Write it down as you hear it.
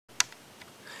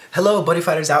Hello, buddy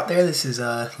fighters out there. This is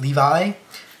Levi,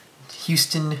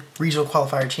 Houston Regional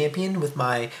Qualifier Champion with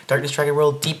my Darkness Dragon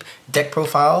World Deep deck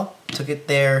profile. Took it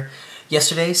there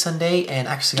yesterday, Sunday, and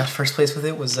actually got first place with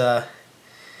it. Was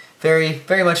very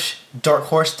much dark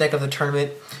horse deck of the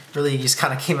tournament. Really just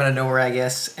kind of came out of nowhere, I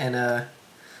guess, and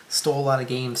stole a lot of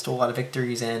games, stole a lot of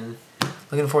victories, and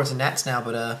looking forward to Nats now.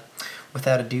 But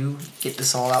without ado, get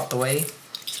this all out the way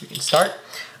so we can start.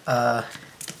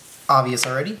 Obvious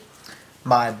already.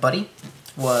 My buddy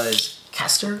was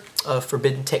Caster of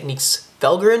Forbidden Techniques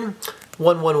Velgarin.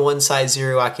 1/1/1 size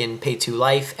 0, I can pay 2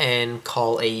 life and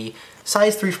call a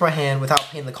size 3 for my hand without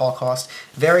paying the call cost.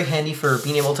 Very handy for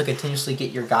being able to continuously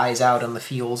get your guys out on the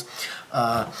fields.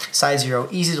 Size 0,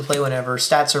 easy to play whenever.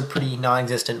 Stats are pretty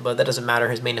non-existent, but that doesn't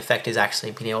matter. His main effect is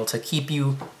actually being able to keep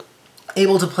you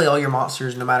able to play all your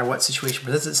monsters no matter what situation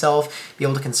presents itself, be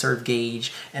able to conserve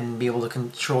gauge, and be able to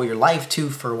control your life too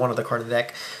for one other card of the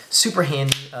deck. Super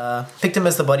handy. Picked him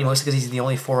as the buddy mostly because he's the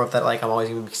only 4-up that I'm always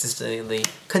going to be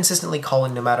consistently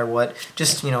calling no matter what.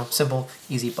 Just, simple,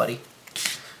 easy buddy.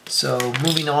 So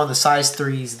moving on, the size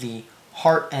 3 is the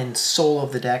heart and soul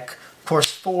of the deck. Of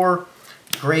course, 4,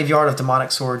 Graveyard of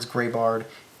Demonic Swords, Greybard.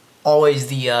 Always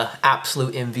the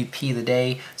absolute MVP of the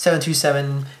day.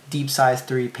 7/2/7, deep size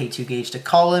 3, pay 2 gauge to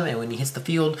call him, and when he hits the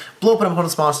field, blow up an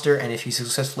opponent's monster, and if you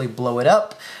successfully blow it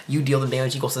up, you deal them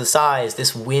damage equal to the size.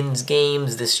 This wins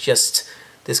games.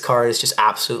 This card is just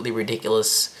absolutely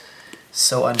ridiculous.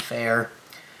 So unfair.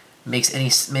 Makes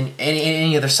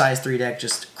any other size 3 deck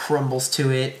just crumbles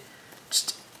to it.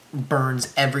 Just burns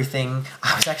everything.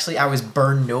 I was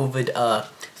burn Novad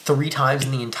 3 times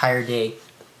in the entire day.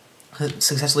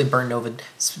 Successfully burn Nova.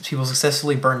 People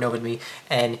successfully burn Nova me,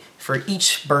 and for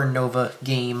each burn Nova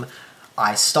game,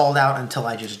 I stalled out until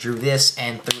I just drew this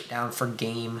and threw it down for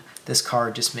game. This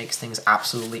card just makes things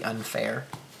absolutely unfair.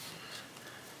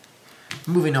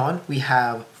 Moving on, we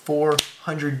have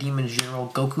 400 Demon General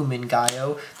Goku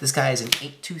Mingayo. This guy is an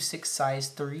 8/2/6 size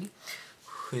 3.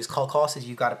 His call cost is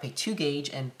you got to pay 2 gauge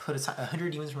and put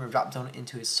 100 demons from your drop zone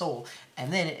into his soul,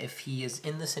 and then if he is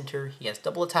in the center, he has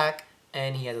double attack.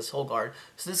 And he has a soul guard.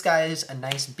 So this guy is a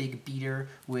nice big beater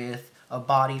with a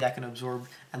body that can absorb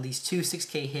at least 2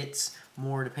 6K hits,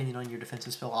 more depending on your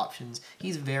defensive spell options.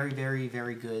 He's very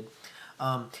good.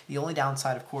 The only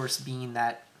downside, of course, being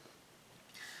that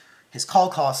his call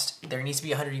cost, there needs to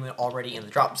be 100 demon already in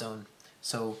the drop zone.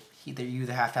 So you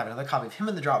either have to have another copy of him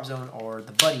in the drop zone or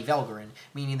the buddy Velgarin,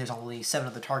 meaning there's only 7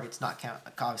 other targets,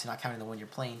 obviously not counting the one you're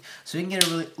playing. So he can get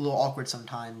a little awkward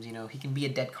sometimes. He can be a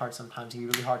dead card sometimes. He can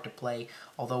be really hard to play.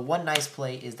 Although one nice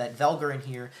play is that Velgarin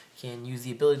here can use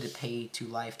the ability to pay 2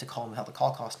 life to call him without the call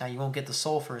cost. Now you won't get the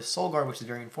soul for his soul guard, which is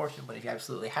very unfortunate, but if you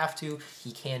absolutely have to,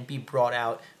 he can be brought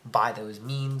out by those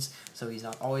means. So he's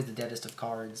not always the deadest of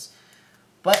cards.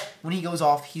 But when he goes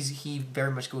off, he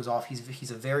very much goes off. He's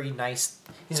a very nice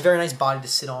body to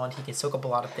sit on. He can soak up a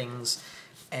lot of things,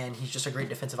 and he's just a great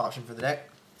defensive option for the deck.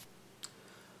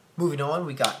 Moving on,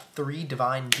 we got 3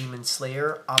 Divine Demon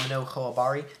Slayer Amino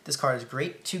Hoabari. This card is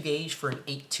great. 2 gauge for an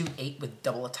 8/2/8 with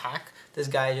double attack. This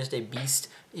guy is just a beast.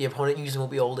 The opponent usually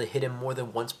won't be able to hit him more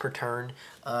than once per turn.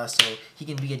 So he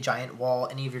can be a giant wall.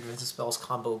 Any of your defensive spells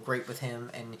combo great with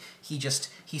him, and he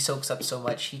soaks up so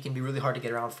much. He can be really hard to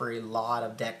get around for a lot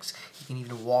of decks. He can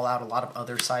even wall out a lot of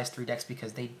other size 3 decks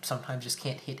because they sometimes just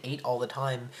can't hit 8 all the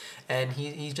time. And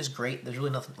he's just great. There's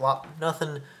really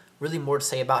nothing really more to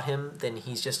say about him than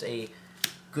he's just a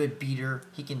good beater.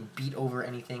 He can beat over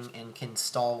anything and can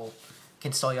stall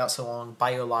you out so long,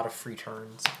 buy you a lot of free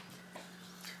turns.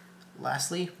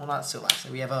 Lastly, well, not so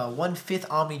lastly, we have a 1/5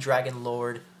 Omni Dragon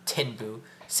Lord Tenbu,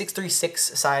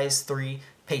 6/3/6 size 3,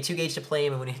 pay 2 gauge to play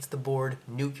him, and when he hits the board,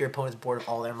 nuke your opponent's board of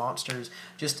all their monsters.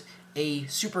 Just a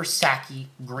super sacky,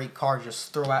 great card.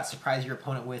 Just throw out, surprise your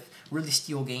opponent with, really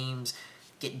steal games,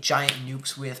 get giant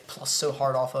nukes with, plus so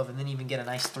hard off of, and then even get a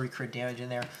nice 3 crit damage in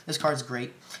there. This card's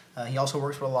great. He also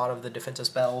works with a lot of the defensive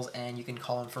spells, and you can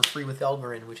call him for free with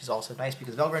Velgarin, which is also nice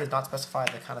because Velgarin does not specify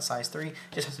the kind of size 3,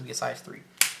 just has to be a size 3.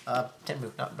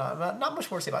 Tenbu, not much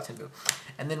more to say about Tenbu.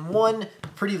 And then one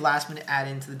pretty last minute add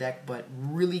into the deck, but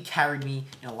really carried me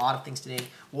in a lot of things today,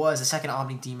 was the second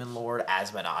Omni Demon Lord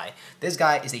Asmodai. This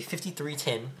guy is a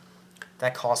 53/10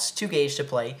 that costs 2 gauge to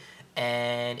play.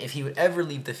 And if he would ever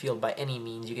leave the field by any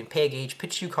means, you can pay a gauge,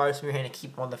 pitch 2 cards from your hand, and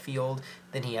keep him on the field.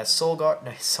 Then he has Soul Guard,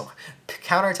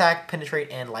 Counterattack,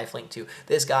 Penetrate, and Lifelink too.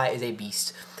 This guy is a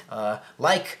beast.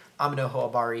 Like Amino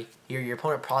Hoabari, your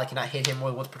opponent probably cannot hit him more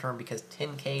than once per turn because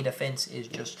 10k defense is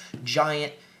just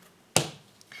giant.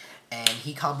 And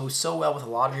he combos so well with a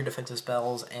lot of your defensive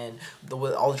spells, and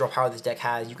with all the draw power this deck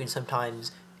has, you can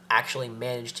sometimes actually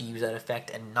manage to use that effect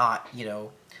and not,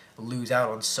 lose out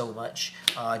on so much.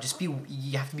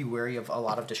 You have to be wary of a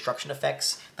lot of destruction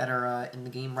effects that are in the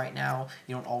game right now.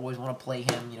 You don't always want to play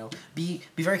him. Be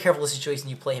very careful of the situation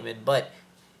you play him in. But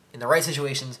in the right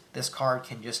situations, this card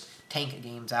can just tank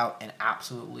games out and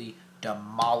absolutely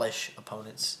demolish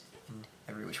opponents in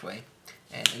every which way.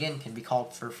 And again, can be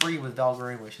called for free with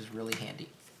Valkyrie, which is really handy.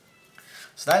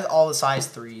 So that's all the size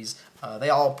 3s. They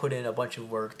all put in a bunch of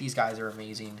work. These guys are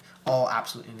amazing. All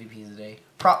absolute MVPs of the day.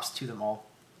 Props to them all.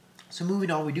 So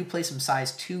moving on, we do play some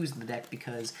size 2s in the deck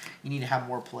because you need to have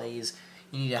more plays.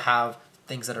 You need to have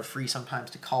things that are free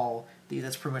sometimes to call.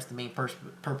 That's pretty much the main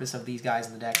purpose of these guys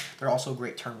in the deck. They're also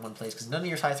great turn 1 plays because none of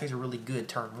your size 3s are really good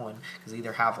turn 1 because they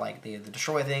either have like the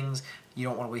destroy things, you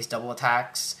don't want to waste double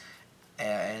attacks,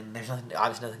 and there's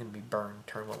obviously nothing going to be burned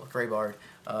turn 1 with Greybard.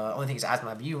 Only thing is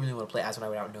Asmodai, but you really want to play Asmodai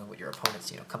without knowing what your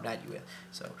opponent's coming at you with.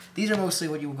 So these are mostly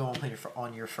what you will go and play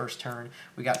on your first turn.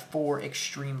 We got 4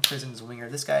 Extreme Prisons Winger.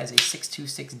 This guy is a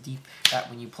 6/2/6 deep that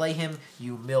when you play him,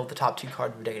 you mill the top 2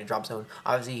 cards of your deck in a drop zone.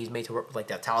 Obviously, he's made to work with like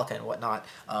that Talca and whatnot.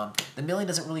 The milling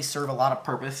doesn't really serve a lot of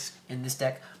purpose in this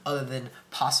deck other than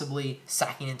possibly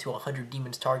sacking into a 100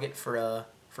 Demons target for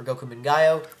Goku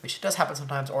Mingayo, which does happen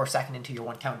sometimes, or sacking into your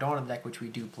 1 Countdown in the deck, which we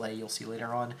do play, you'll see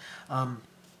later on.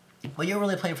 Well, you're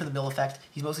really playing for the mill effect.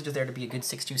 He's mostly just there to be a good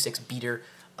 6/2/6 beater.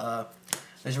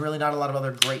 There's really not a lot of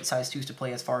other great size 2s to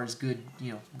play as far as good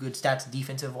stats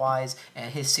defensive wise,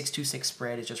 and his 6/2/6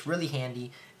 spread is just really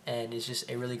handy and is just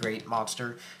a really great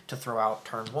monster to throw out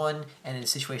turn 1. And in a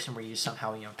situation where you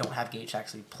somehow don't have gauge to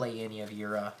actually play any of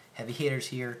your heavy hitters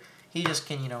here, he just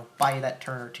can buy you that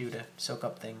turn or 2 to soak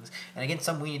up things. And against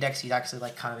some weenie decks, he's actually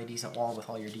like kind of a decent wall with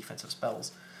all your defensive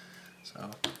spells.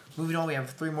 So, moving on, we have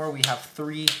 3 more. We have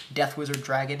 3 Death Wizard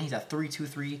Dragon. He's a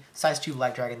 3/2/3 size 2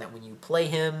 Black Dragon that when you play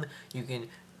him, you can,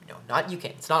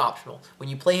 it's not optional. When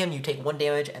you play him, you take 1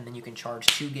 damage and then you can charge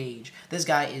 2 gauge. This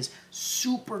guy is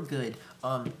super good.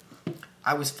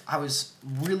 I was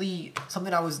really,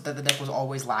 that the deck was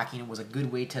always lacking. It was a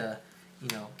good way to,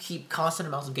 keep constant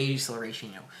amounts of gauge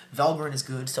acceleration. Valgren is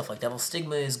good, stuff like Devil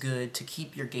Stigma is good to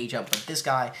keep your gauge up, but this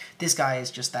guy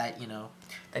is just that,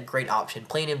 that great option.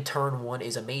 Playing him turn 1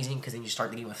 is amazing because then you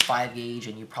start the game with 5 gauge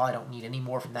and you probably don't need any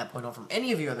more from that point on from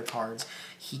any of your other cards.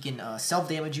 He can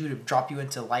self-damage you to drop you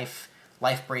into life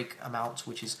break amounts,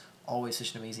 which is always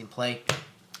such an amazing play.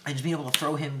 And just being able to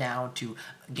throw him down to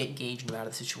get gauge out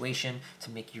of the situation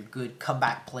to make your good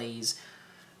comeback plays.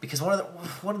 Because one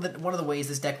of the ways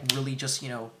this deck really just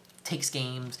takes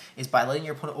games is by letting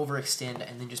your opponent overextend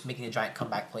and then just making a giant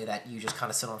comeback play that you just kind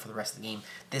of sit on for the rest of the game.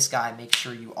 This guy makes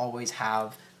sure you always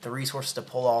have the resources to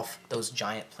pull off those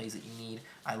giant plays that you need.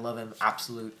 I love him.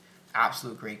 Absolute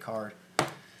great card.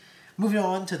 Moving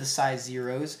on to the size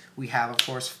 0s, we have, of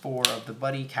course, 4 of the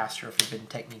Buddy, Caster of Forbidden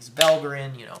Techniques,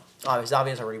 Belgrin.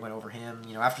 Obvious, already went over him.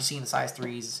 After seeing the size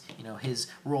 3s, his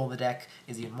role in the deck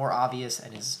is even more obvious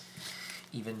and is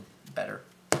even better.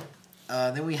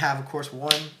 Then we have, of course,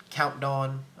 1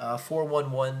 Countdown,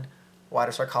 4/1/1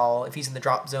 Wider Sarkal. If he's in the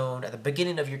drop zone at the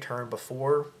beginning of your turn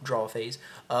before draw phase,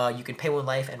 you can pay 1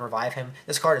 life and revive him.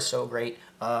 This card is so great.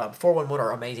 4/1/1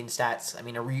 are amazing stats. I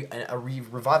mean, a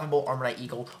revivable Armor Knight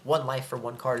Eagle, 1 life for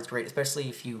 1 card is great, especially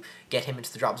if you get him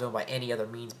into the drop zone by any other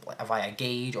means, via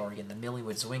gauge or again the milling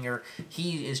with Zwinger.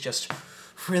 He is just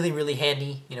really, really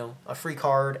handy. A free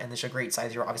card and there's a great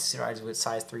size 0. Obviously, rides with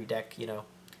size 3 deck.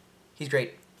 He's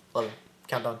great. Love him.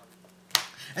 Countdown.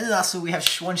 And then also we have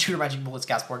 1 Shooter Magic Bullets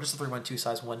Gaspard, just a 3/1/2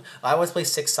 size 1. I always play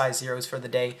 6 size 0s for the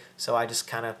day, so I just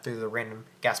kind of threw the random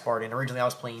Gaspard in. Originally I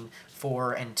was playing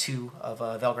 4 and 2 of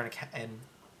Velgren and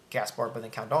Gaspard, but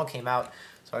then Countdown came out,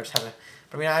 so I just had to.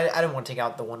 But I mean, I didn't want to take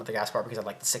out the one of the Gaspard because I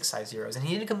like the 6 size 0s, and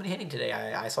he didn't come in handy today.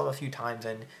 I saw him a few times,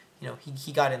 and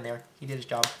he got in there. He did his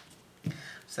job.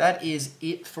 So that is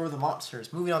it for the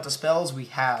monsters. Moving on to spells, we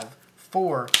have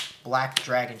 4 Black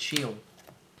Dragon Shield.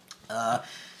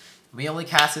 We only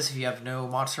cast this if you have no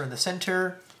monster in the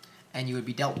center, and you would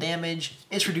be dealt damage.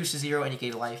 It's reduced to 0, and you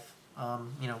gain life.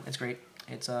 It's great.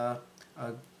 It's a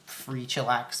free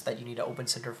chillax that you need to open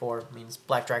center for. It means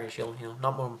Black Dragon Shield.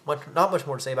 Not much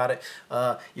more to say about it.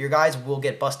 Your guys will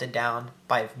get busted down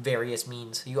by various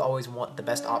means. You always want the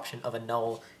best option of a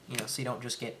null. So you don't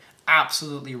just get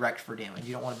absolutely wrecked for damage.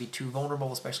 You don't want to be too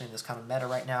vulnerable, especially in this kind of meta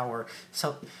right now, where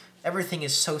everything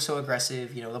is so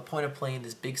aggressive. The point of playing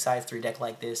this big size 3 deck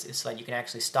like this is so that you can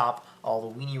actually stop all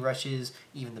the weenie rushes,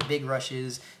 even the big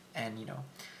rushes, and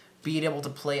being able to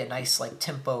play a nice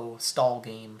tempo stall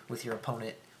game with your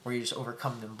opponent where you just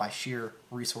overcome them by sheer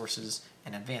resources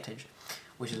and advantage,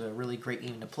 which is a really great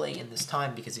game to play in this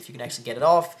time because if you can actually get it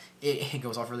off, it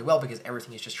goes off really well because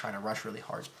everything is just trying to rush really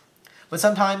hard. But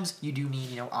sometimes you do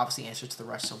need, obviously answers to the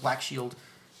rush. So Black Shield,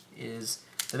 is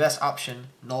the best option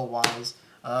null-wise.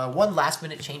 One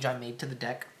last-minute change I made to the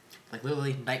deck, like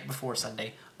literally night before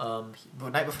Sunday,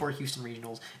 night before Houston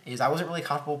Regionals, is I wasn't really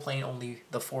comfortable playing only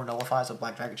the 4 nullifies of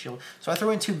Black Dragon Shield, so I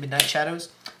threw in 2 Midnight Shadows.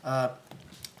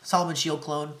 Solomon Shield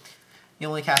clone. You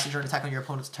only cast it during attack on your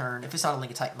opponent's turn. If it's not a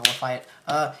link attack, nullify it.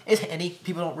 It's handy.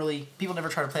 People never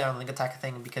try to play on a link attack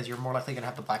thing because you're more likely gonna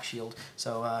have the black shield.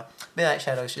 So Midnight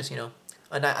Shadow is just, you know,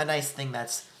 a nice thing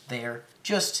that's there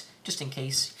just in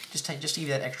case, just to give you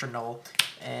that extra null.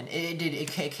 And it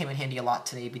came in handy a lot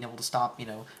today, being able to stop, you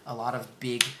know, a lot of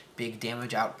big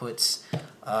damage outputs.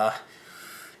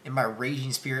 In my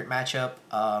Raging Spirit matchup,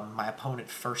 my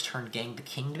opponent first turn ganged the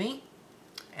king to me,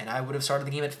 and I would have started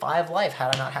the game at 5 life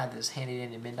had I not had this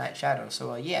handed in Midnight Shadow.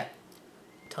 So yeah,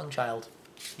 Tongue Child,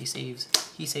 he saves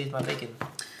my bacon.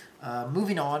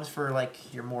 Moving on for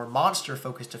like your more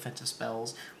monster-focused defensive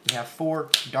spells, we have 4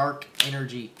 Dark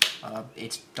Energy.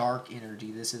 It's Dark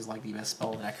Energy. This is like the best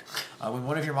spell in the deck. When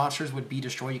one of your monsters would be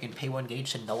destroyed, you can pay 1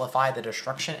 gauge to nullify the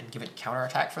destruction and give it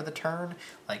counterattack for the turn.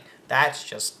 Like, that's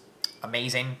just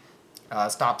amazing.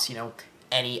 Stops, you know,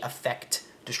 any effect,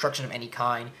 destruction of any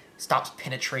kind. Stops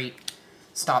penetrate.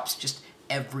 Stops just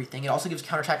everything. It also gives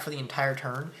counterattack for the entire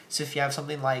turn. So if you have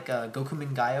something like Goku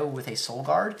Mingayo with a Soul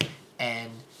Guard,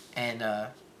 and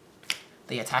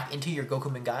they attack into your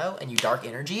Goku Mingayo and you Dark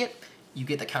Energy it, you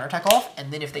get the counterattack off,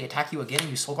 and then if they attack you again and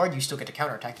you Soul Guard, you still get to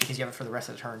counterattack because you have it for the rest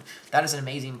of the turn. That is an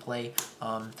amazing play.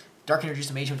 Dark Energy is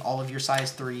amazing with all of your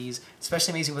size 3s,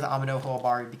 especially amazing with Amino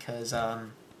Hoabari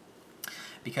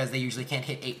because they usually can't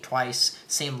hit 8 twice.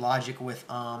 Same logic with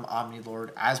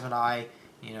Omnilord, Asmonai.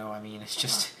 You know, I mean, it's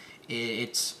just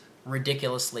it's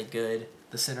ridiculously good.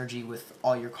 The synergy with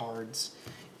all your cards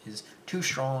is too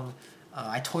strong.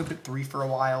 I toyed with 3 for a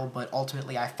while, but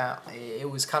ultimately I found it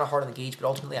was kind of hard on the gauge, but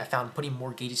ultimately I found putting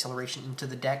more gauge acceleration into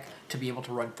the deck to be able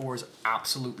to run 4 is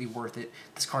absolutely worth it.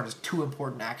 This card is too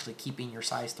important to actually keeping your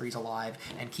size 3s alive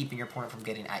and keeping your opponent from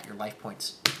getting at your life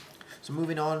points. So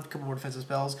moving on, a couple more defensive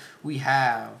spells. We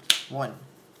have 1,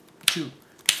 2,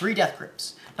 3 Death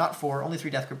Grips. Not 4, only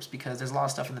 3 Death Grips because there's a lot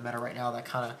of stuff in the meta right now that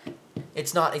kind of,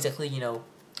 it's not exactly, you know,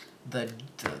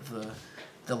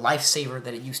 the lifesaver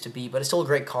that it used to be, but it's still a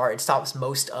great card. It stops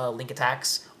most link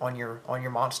attacks on your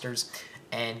monsters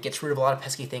and gets rid of a lot of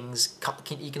pesky things.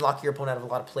 You can lock your opponent out of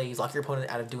a lot of plays, lock your opponent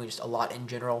out of doing just a lot in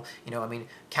general. You know, I mean,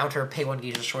 counter, pay 1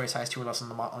 gauge, destroy size 2 or less on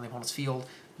the opponent's field.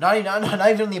 Not even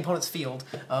on the opponent's field.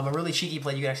 A really cheeky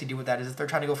play you can actually do with that is if they're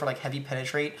trying to go for like heavy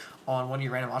penetrate on one of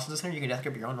your random monsters in the center, you can death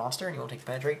grip your own monster and you won't take the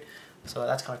penetrate. So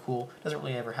that's kind of cool. Doesn't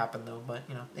really ever happen though, but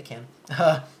you know, it can.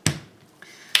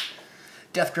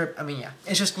 Death Grip, I mean, yeah,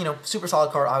 it's just, you know, super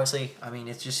solid card, obviously. I mean,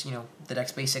 it's just, you know, the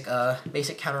deck's basic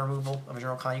counter removal of a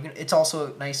general kind. It's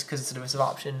also nice because it's a defensive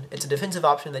option. It's a defensive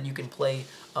option that you can play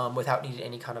without needing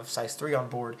any kind of size 3 on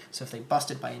board. So if they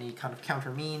busted by any kind of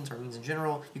counter means or means in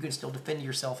general, you can still defend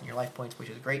yourself and your life points, which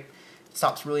is great. It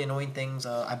stops really annoying things.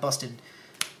 I busted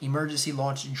emergency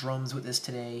launch drums with this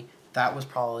today. That was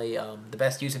probably the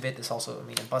best use of it. This also, I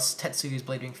mean, it busts Tetsu's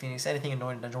Blade Wing Phoenix, anything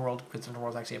annoying in Dungeon World, because Dungeon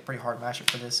World is actually a pretty hard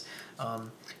matchup for this.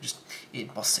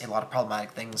 It busts a lot of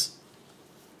problematic things,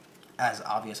 as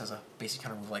obvious as a basic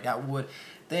counter move like that would.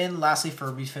 Then, lastly,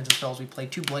 for defensive spells, we play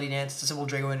 2 Bloody Dance, Disciple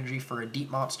Drago Energy for a deep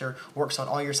monster, works on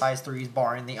all your size 3s,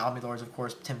 barring the Omnilords, of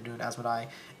course, Timdoon, Asmodai,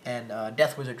 and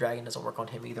Death Wizard Dragon doesn't work on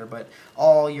him either, but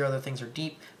all your other things are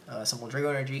deep. Simple Drago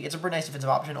Energy. It's a pretty nice defensive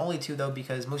option, only 2 though,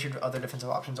 because most of your other defensive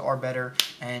options are better,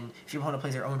 and if your opponent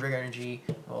plays their own Drago Energy,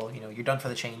 well, you know, you're done for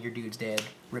the chain, your dude's dead,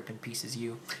 rip in pieces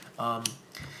you.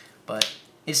 But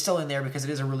it's still in there because it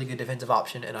is a really good defensive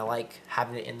option, and I like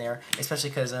having it in there, especially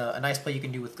because a nice play you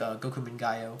can do with Goku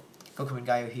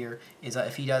Mingayo here is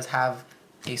if he does have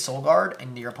a Soul Guard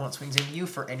and your opponent swings into you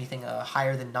for anything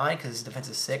higher than 9 because his defense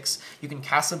is 6, you can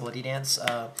cast a Bloody Dance,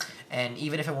 and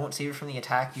even if it won't save you from the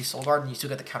attack, you Soul Guard and you still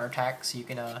get the counterattack, so you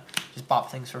can just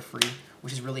bop things for free,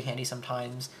 which is really handy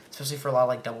sometimes, especially for a lot of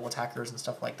like double attackers and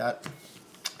stuff like that.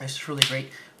 It's just really great,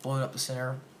 blowing up the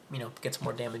center, you know, gets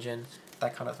more damage in,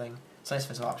 that kind of thing. It's a nice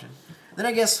defensive option. Then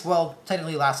I guess, well,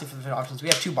 technically lastly for the defensive options, we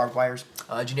have 2 Barbed Wires,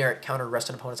 generic counter rest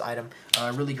an opponent's item,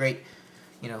 really great.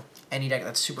 You know, any deck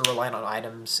that's super reliant on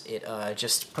items, it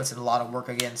just puts in a lot of work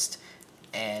against.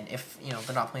 And if, you know,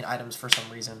 they're not playing items for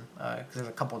some reason, because there's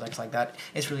a couple of decks like that,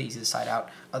 it's really easy to side out.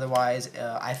 Otherwise,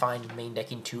 I find main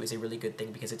decking 2 is a really good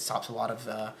thing because it stops a lot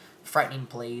of frightening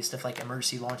plays, stuff like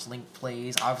emergency launch link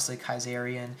plays, obviously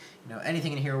Kaiserian, you know,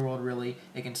 anything in Hero World really,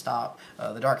 it can stop.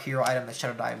 The Dark Hero item that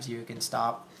Shadow Dives you, it can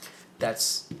stop.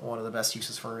 That's one of the best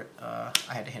uses for it.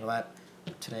 I had to handle that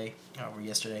today, or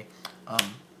yesterday.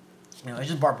 You know, it's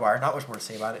just Barbed Wire, not much more to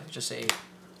say about it. It's just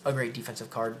a great defensive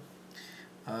card.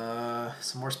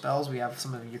 Some more spells. We have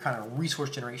some of your kind of resource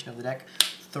generation of the deck.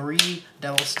 3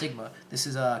 Devil Stigma. This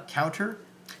is a counter.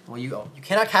 Well, you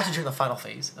cannot cast it during the final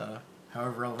phase,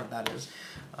 however relevant that is.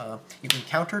 You can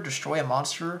counter, destroy a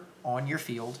monster on your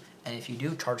field, and if you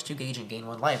do, charge 2 gauge and gain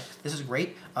 1 life. This is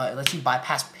great. It lets you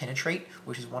bypass Penetrate,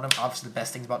 which is one of obviously the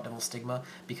best things about Devil Stigma,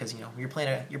 because when you're playing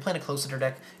a close hitter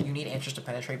deck, you need answers to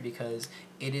Penetrate because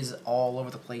it is all over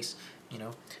the place.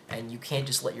 And you can't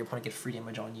just let your opponent get free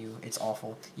damage on you. It's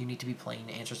awful. You need to be playing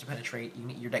answers to penetrate.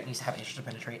 Your deck needs to have answers to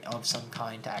penetrate of some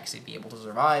kind to actually be able to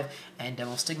survive, and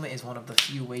Devil Stigma is one of the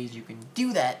few ways you can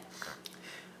do that.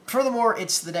 Furthermore,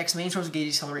 it's the deck's main source of gauge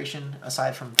acceleration,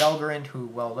 aside from Velgarin, who,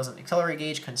 well, doesn't accelerate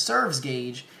gauge, conserves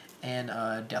gauge, and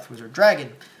Death Wizard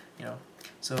Dragon.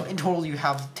 So in total, you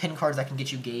have 10 cards that can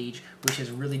get you gauge, which is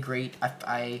really great.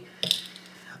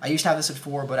 I used to have this at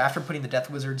 4, but after putting the Death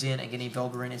Wizards in and getting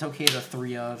Velgarin, it's okay as a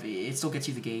 3 of. It still gets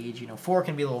you the gauge. 4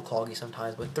 can be a little cloggy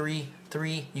sometimes, but 3,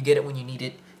 you get it when you need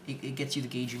it. It gets you the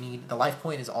gauge you need. The life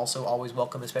point is also always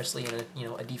welcome, especially in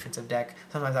a defensive deck.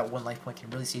 Sometimes that 1 life point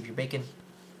can really save your bacon.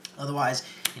 Otherwise,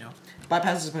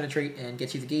 bypasses Penetrate and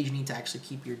gets you the gauge you need to actually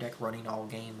keep your deck running all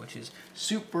game, which is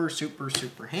super, super,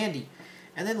 super handy.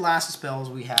 And then last spells,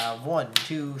 we have 1,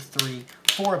 2, 3,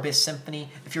 4 Abyss Symphony.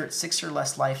 If you're at 6 or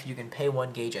less life, you can pay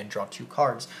 1 gauge and draw 2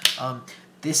 cards.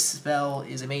 This spell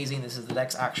is amazing. This is the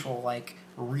deck's actual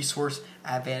resource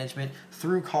advantage.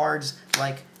 Through cards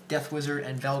like Death Wizard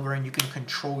and Velgarin, you can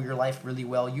control your life really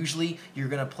well. Usually, you're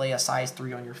going to play a size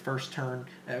 3 on your first turn.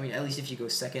 I mean, at least if you go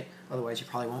second. Otherwise, you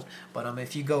probably won't. But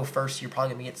if you go first, you're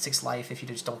probably going to get 6 life if you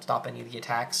just don't stop any of the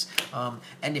attacks.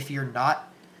 And if you're not,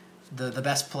 the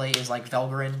best play is like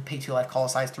Velgarin, pay 2 life, call a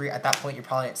size 3. At that point, you're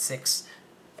probably at 6.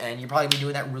 And you're probably going to be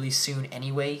doing that really soon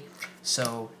anyway.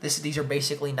 So these are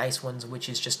basically nice ones, which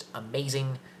is just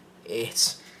amazing.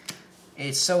 It's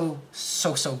so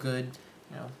good.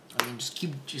 I mean,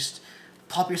 just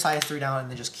pop your size 3 down and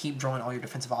then just keep drawing all your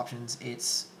defensive options.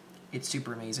 It's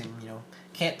super amazing.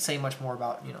 Can't say much more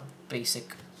about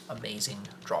basic amazing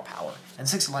draw power. And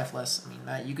 6 life less. I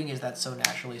mean, you can get that so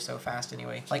naturally, so fast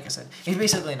anyway. Like I said, it's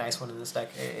basically a nice one in this deck.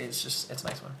 It's a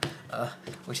nice one,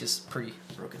 which is pretty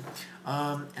broken.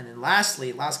 And then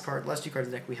lastly, last 2 cards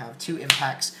of the deck, we have 2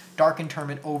 impacts. Dark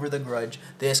Interment, Over the Grudge.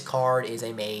 This card is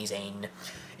amazing.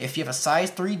 If you have a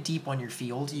size 3 deep on your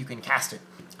field, you can cast it.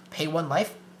 Pay 1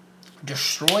 life,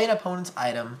 destroy an opponent's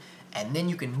item, and then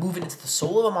you can move it into the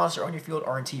soul of a monster on your field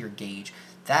or into your gauge.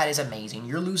 That is amazing.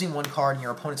 You're losing 1 card and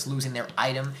your opponent's losing their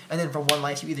item, and then for 1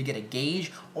 life you either get a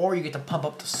gauge or you get to pump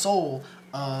up the soul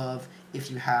of, if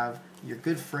you have your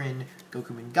good friend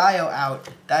Goku Mingayo out.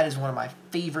 That is one of my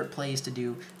favorite plays to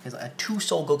do, because a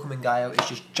 2-soul Goku Mingayo is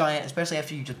just giant, especially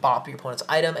after you just bop your opponent's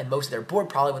item and most of their board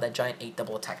probably with that giant 8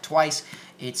 double attack twice.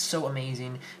 It's so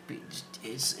amazing.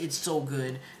 It's so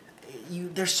good.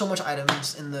 There's so much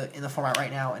items in the format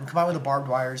right now, and combined with the barbed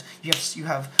wires, you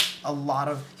have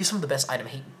some of the best item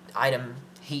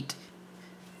hate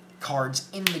cards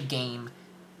in the game,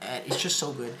 and it's just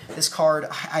so good. This card,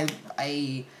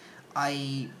 I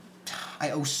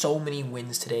owe so many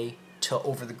wins today to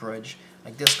Over the Grudge.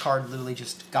 This card literally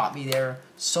just got me there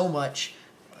so much.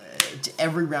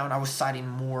 Every round I was siding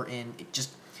more in.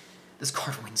 This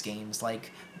card wins games.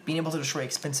 Being able to destroy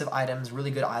expensive items, really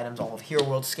good items, all of Hero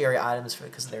World scary items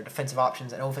because of their defensive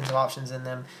options and offensive options in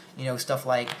them. Stuff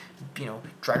like,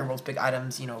 Dragon World's big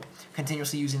items,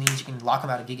 continuously using these. You can lock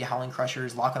them out of Giga Howling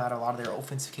Crushers, lock them out of a lot of their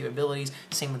offensive capabilities.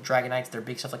 Same with Dragon Knights, their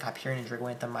big stuff like Hyperion and Drago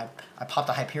Anthem. I popped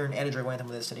a Hyperion and a Drago Anthem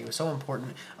with this today. It was so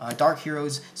important. Dark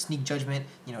Heroes, Sneak Judgment,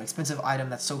 expensive item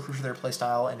that's so crucial to their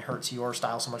playstyle and hurts your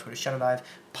style so much with a Shadow Dive.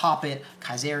 Pop it.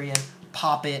 Kaiserian,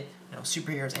 pop it.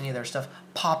 Superheroes, any of their stuff,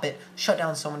 pop it, shut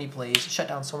down so many plays, shut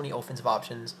down so many offensive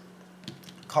options.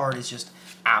 Card is just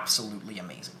absolutely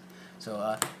amazing.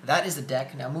 So that is the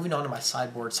deck. Now moving on to my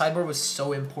sideboard. Sideboard was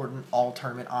so important all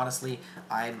tournament, honestly.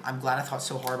 I'm glad I thought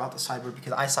so hard about the sideboard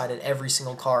because I sided every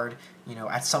single card,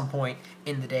 at some point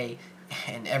in the day,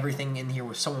 and everything in here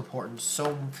was so important.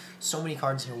 So many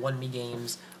cards here won me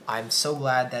games. I'm so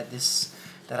glad that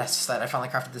I finally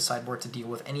crafted this sideboard to deal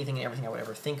with anything and everything I would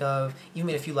ever think of. Even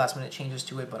made a few last-minute changes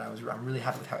to it, but I'm really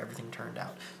happy with how everything turned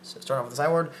out. So starting off with the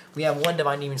sideboard, we have 1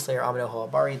 Divine Demon Slayer, Amino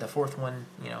Hoabari. The 4th one,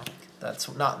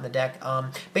 that's not in the deck.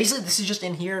 Basically, this is just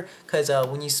in here because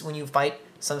when you fight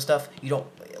some stuff, you don't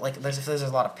there's a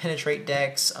lot of penetrate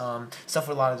decks, stuff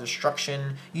with a lot of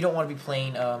destruction. You don't want to be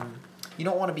playing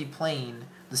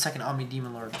the second Omni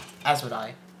Demon Lord, as would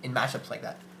I, in matchups like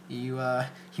that. You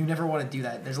never want to do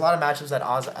that. There's a lot of matchups that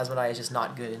Asmodai is just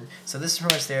not good in. So this is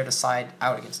pretty much there to side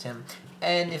out against him.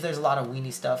 And if there's a lot of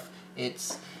weenie stuff,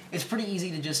 it's pretty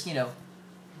easy to just,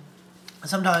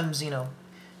 sometimes,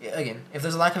 again, if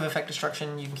there's a lack of effect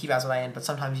destruction, you can keep Azumai in, but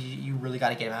sometimes you really got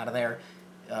to get him out of there,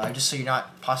 just so you're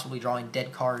not possibly drawing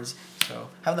dead cards. So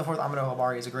having the 4th Amino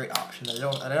Habari is a great option. I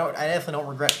definitely don't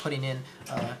regret putting in.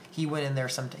 He went in there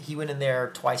he went in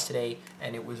there twice today,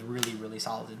 and it was really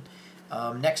solid.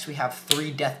 Next we have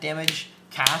 3 death damage.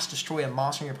 Cast, destroy a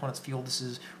monster in your opponent's field. This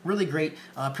is really great.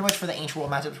 Pretty much for the Ancient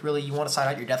World matchups, really, you want to side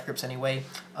out your Death Grips anyway,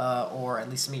 or at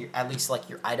least like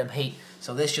your item hate.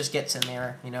 So this just gets in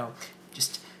there, you know,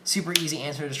 just super easy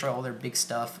answer to destroy all their big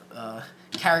stuff.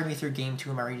 Carried me through game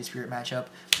 2 of my Raging Spirit matchup.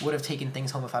 Would have taken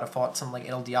things home if I'd have fought some like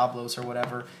El Diablos or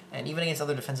whatever. And even against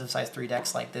other defensive size 3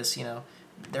 decks like this, you know,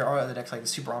 there are other decks like the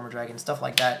Super Armor Dragon, stuff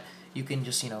like that. You can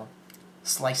just, you know,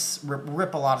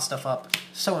 rip a lot of stuff up.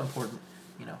 So important.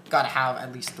 You know, gotta have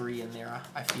at least 3 in there,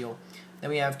 I feel. Then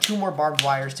we have 2 more Barbed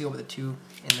Wires to go with the 2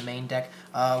 in the main deck.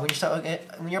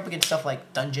 When you're up against stuff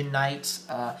like Dungeon Knights,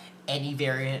 any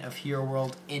variant of Hero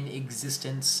World in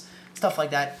existence, stuff like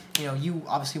that, you know, you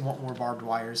obviously want more Barbed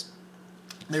Wires.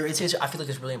 I feel like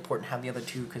it's really important to have the other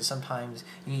 2 because sometimes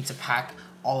you need to pack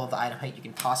all of the item hate you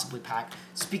can possibly pack.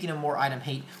 Speaking of more item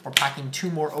hate, we're packing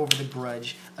 2 more Over the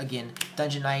Grudge. Again,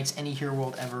 Dungeon Knights, any Hero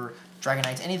World ever, Dragon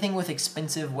Knights, anything with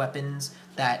expensive weapons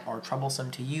that are troublesome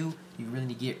to you, you really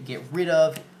need to get rid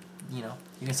of. You know,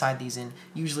 you can side these in.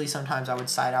 Usually, sometimes I would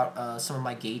side out some of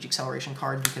my gauge acceleration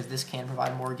cards because this can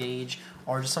provide more gauge,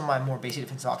 or just some of my more basic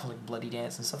defensive options like Bloody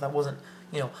Dance and stuff that wasn't,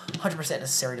 you know, 100%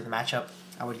 necessary to the matchup.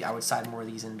 I would side more of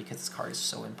these in because this card is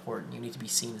so important. You need to be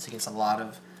seeing this against a lot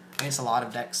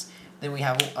of decks. Then we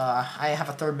have I have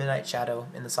a 3rd Midnight Shadow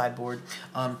in the sideboard,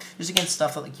 just against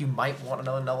stuff that like you might want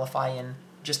another Nullify in,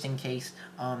 just in case.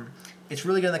 It's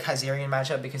really good in the Kaiserian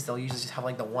matchup because they'll usually just have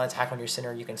like the 1 attack on your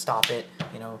center. You can stop it,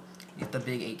 you know, the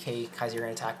big 8k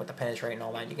Kaiserian attack with the Penetrate and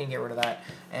all that. You can get rid of that.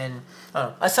 And I don't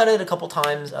know, I cited it a couple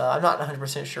times. I'm not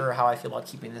 100% sure how I feel about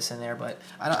keeping this in there, but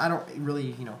I don't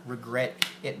really, you know, regret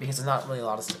it because there's not really a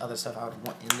lot of other stuff I would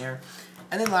want in there.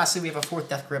 And then lastly, we have a 4th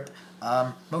Death Grip,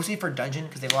 mostly for Dungeon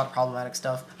because they have a lot of problematic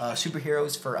stuff.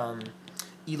 Superheroes for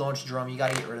E-Launch Drum, you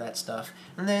gotta get rid of that stuff.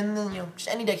 And then, you know, just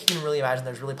any deck you can really imagine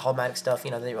there's really problematic stuff, you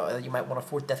know, that you might want a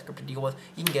 4th Death Grip to deal with,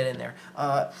 you can get in there.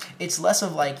 It's less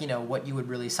of like, you know, what you would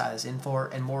really size in for,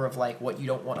 and more of like what you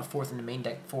don't want a 4th in the main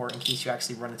deck for in case you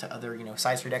actually run into other, you know,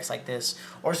 size 3 decks like this,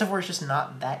 or stuff where it's just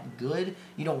not that good.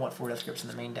 You don't want 4 Death Grips in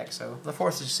the main deck, so the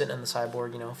 4th is just sitting on the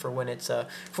sideboard, you know, for when it's, for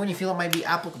when you feel it might be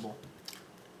applicable.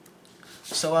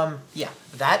 So, yeah,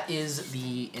 that is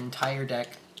the entire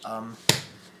deck.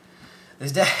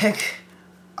 This deck,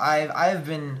 I've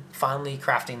been finally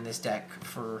crafting this deck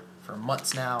for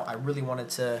months now. I really wanted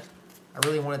to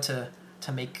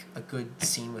make a good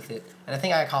scene with it, and I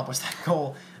think I accomplished that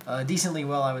goal decently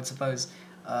well, I would suppose.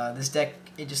 This deck,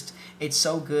 it's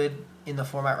so good in the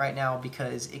format right now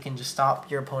because it can just stop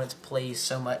your opponent's plays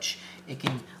so much. It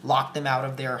can lock them out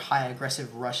of their high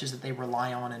aggressive rushes that they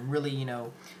rely on, and really, you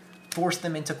know, force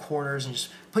them into corners and just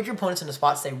put your opponents into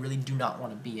spots they really do not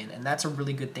want to be in. And that's a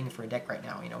really good thing for a deck right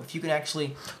now. You know, if you can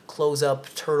actually close up,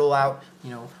 turtle out, you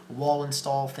know, wall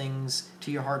install things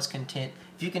to your heart's content,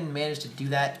 if you can manage to do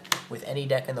that with any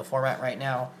deck in the format right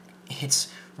now, it's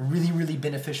really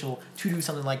beneficial to do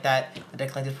something like that. A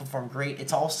deck like this perform great.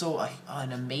 It's also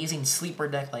an amazing sleeper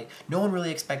deck. Like, no one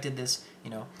really expected this, you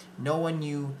know. No one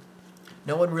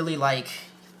really, like,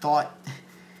 thought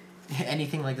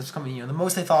anything like this was coming. You know, the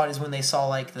most they thought is when they saw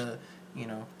like the, you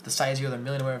know, the Sizio, the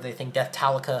Million, or whatever, they think Death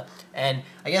Talica. And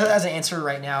I guess as an answer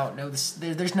right now, no,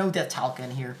 there's no Death Talica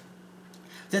in here.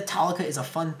 Death Talica is a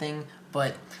fun thing,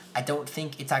 but I don't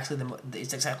think it's actually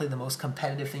it's exactly the most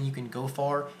competitive thing you can go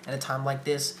for at a time like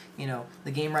this. You know,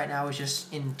 the game right now is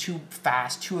just in too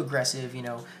fast, too aggressive. You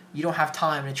know, you don't have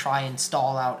time to try and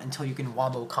stall out until you can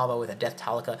wombo combo with a Death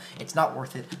Talica. It's not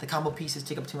worth it. The combo pieces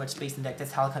take up too much space in the deck.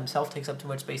 Death Talica himself takes up too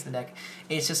much space in the deck.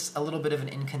 It's just a little bit of an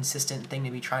inconsistent thing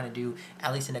to be trying to do,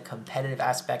 at least in a competitive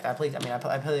aspect. I play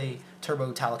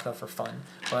Turbo Talica for fun,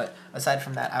 but aside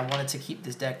from that, I wanted to keep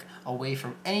this deck away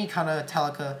from any kind of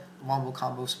Talica wombo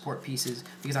combo support pieces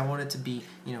because I want it to be,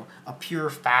 you know, a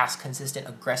pure, fast, consistent,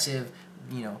 aggressive,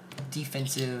 you know,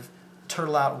 defensive,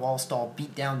 turtle out, wall stall,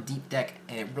 beat down, deep deck,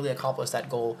 and it really accomplished that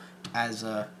goal. As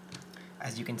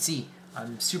you can see,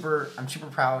 I'm super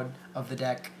proud of the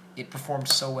deck. It performed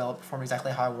so well. It performed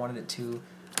exactly how I wanted it to.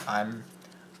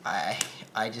 I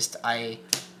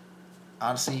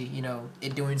honestly, you know,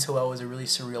 it doing so well was a really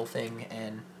surreal thing,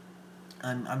 and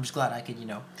I'm just glad I could, you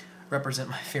know, represent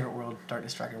my favorite world,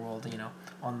 Darkness Dragon World, you know,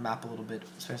 on the map a little bit,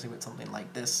 especially with something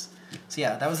like this. So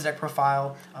yeah, that was the deck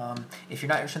profile. If you're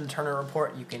not interested in the tournament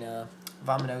report, you can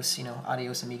Vamonos, you know,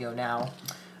 adios amigo now.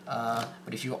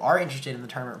 But if you are interested in the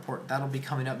tournament report, that'll be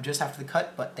coming up just after the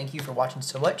cut. But thank you for watching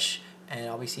so much, and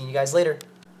I'll be seeing you guys later.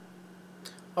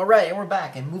 Alright, and we're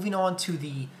back, and moving on to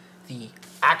the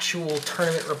actual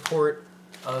tournament report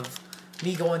of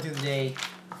me going through the day,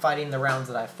 fighting the rounds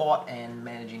that I fought, and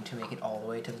managing to make it all the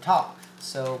way to the top.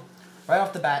 So, right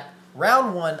off the bat,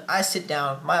 round 1, I sit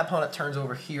down, my opponent turns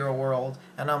over Hero World,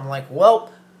 and I'm like,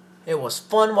 well, it was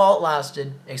fun while it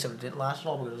lasted, except it didn't last at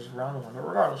all because it was round 1. But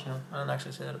regardless, I didn't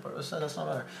actually say that, but that's not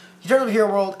matter. He turns over Hero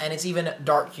World, and it's even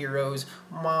Dark Heroes.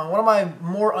 One of my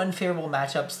more unfavorable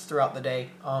matchups throughout the day.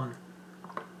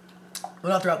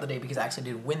 Well, not throughout the day because I actually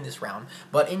did win this round,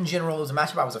 but in general, it was a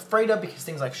matchup I was afraid of because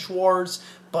things like Schwartz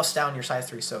bust down your size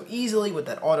 3 so easily with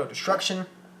that auto destruction,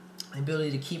 the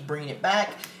ability to keep bringing it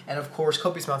back, and of course,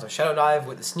 copious amounts of Shadow Dive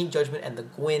with the Sneak Judgment and the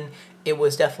Gwyn. It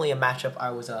was definitely a matchup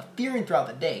I was fearing throughout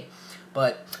the day.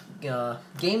 But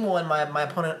game 1, my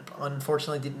opponent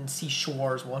unfortunately didn't see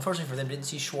Schwartz. Well, unfortunately for them, didn't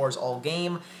see Schwartz all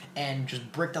game and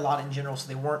just bricked a lot in general, so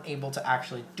they weren't able to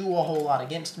actually do a whole lot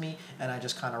against me, and I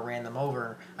just kind of ran them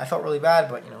over. I felt really bad,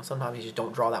 but sometimes you just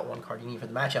don't draw that one card you need for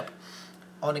the matchup.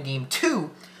 On to game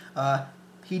 2,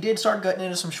 he did start gutting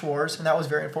into some Schwartz, and that was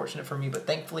very unfortunate for me. But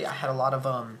thankfully, I had a lot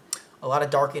of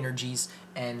dark energies,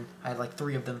 and I had like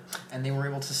 3 of them, and they were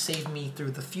able to save me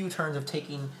through the few turns of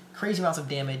taking crazy amounts of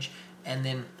damage. And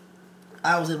then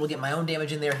I was able to get my own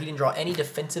damage in there. He didn't draw any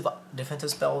defensive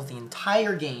spells the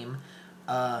entire game,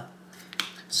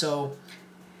 so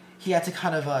he had to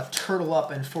kind of turtle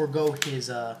up and forego his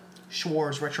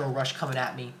Schwartz Retro Rush coming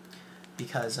at me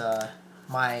because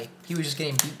he was just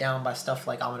getting beat down by stuff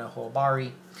like Amino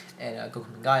Hoabari and Goku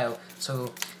Mingayo.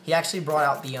 So he actually brought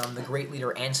out the Great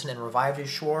Leader Anson and revived his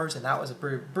Schwartz, and that was a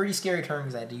pretty scary turn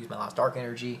because I had to use my last Dark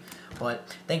Energy.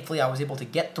 But thankfully, I was able to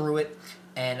get through it.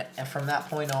 And from that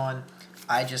point on,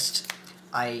 I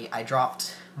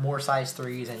dropped more size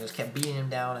 3s and just kept beating him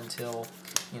down until,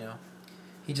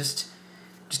 he just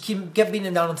kept beating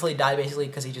him down until he died, basically,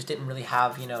 because he just didn't really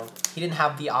have, he didn't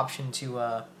have the option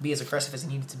to be as aggressive as he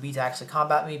needed to be to actually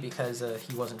combat me because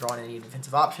he wasn't drawing any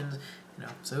defensive options,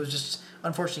 So it was just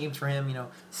unfortunate games for him,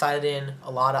 sided in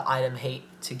a lot of item hate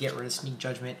to get rid of Sneak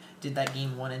Judgment, did that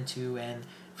game 1 and 2, and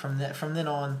from then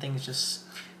on, things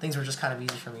were just kind of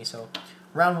easy for me, so...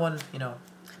 Round 1,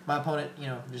 my opponent,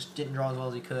 just didn't draw as well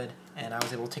as he could, and I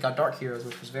was able to take out Dark Heroes,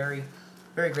 which was very,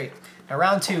 very great. Now,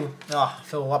 round 2, I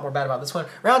feel a lot more bad about this one.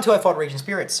 Round 2, I fought Raging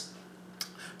Spirits.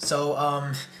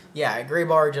 So, yeah,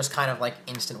 Graybar just kind of, like,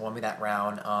 instant won me that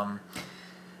round.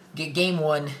 Game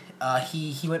 1,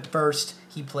 he went first.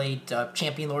 He played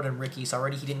Champion Lord and Ricky, so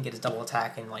already he didn't get his double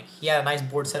attack, and like he had a nice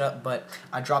board set up, but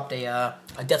I dropped a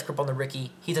Death Grip on the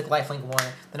Ricky. He took Lifelink 1,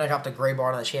 then I dropped a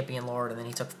Graybar on the Champion Lord, and then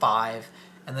he took 5,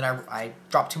 and then I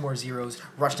dropped 2 more zeros,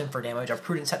 rushed him for damage. Our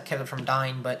Prudence kept him from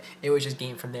dying, but it was just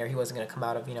game from there. He wasn't going to come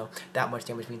out of, that much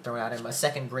damage being thrown at him. A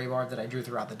second Graybar that I drew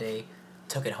throughout the day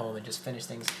took it home and just finished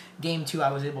things. Game 2,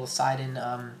 I was able to side in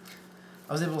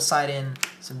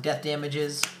some death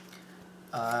damages.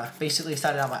 Basically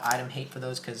sided out my item hate for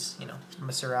those because,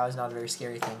 Masura is not a very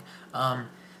scary thing.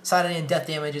 Sided in death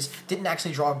damages. Didn't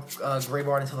actually draw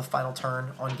Graybar until the final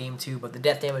turn on game 2, but the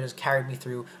death damages carried me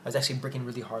through. I was actually bricking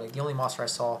really hard. Like, the only monster I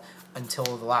saw until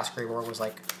the last Graybar was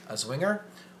like a Zwinger,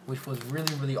 which was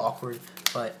really, really awkward.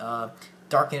 But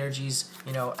Dark Energies,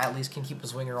 at least can keep a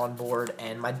Zwinger on board,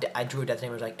 and I drew a death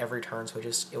damage like every turn, so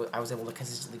I was able to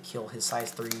consistently kill his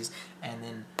size 3s, and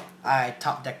then I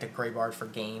top decked a Graybar for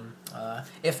game.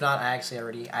 If not, I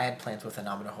had plans with a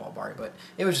Amino Hoabari, but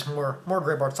it was just more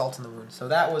Graybar salt in the wound. So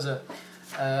that was a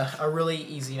really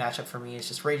easy matchup for me. It's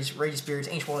just Rage Spirits,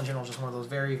 Ancient World in general is just one of those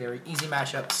very, very easy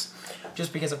matchups,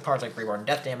 just because of cards like Graybar and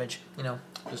death damage.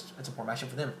 Just it's a poor matchup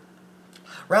for them.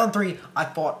 Round 3, I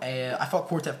fought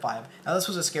Quartet 5. Now this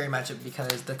was a scary matchup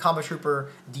because the Combo Trooper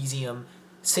Desium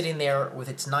sitting there with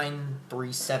its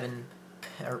 9/3/7,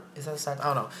 or is that a side?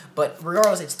 I don't know. But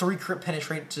regardless, its 3 crit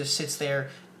penetrate just sits there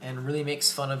and really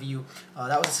makes fun of you.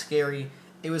 That was scary.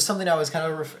 It was something I was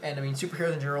kind of, and I mean,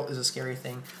 superheroes in general is a scary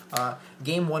thing.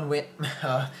 Game 1 went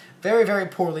very, very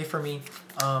poorly for me.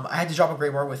 I had to drop a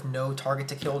Graybar with no target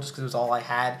to kill just because it was all I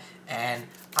had, and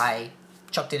I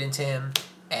chucked it into him,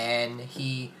 and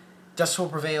he just will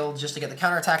prevailed just to get the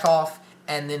counterattack off,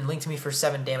 and then linked me for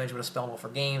 7 damage with a spell for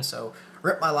game, so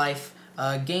ripped my life.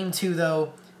 Game 2,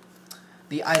 though,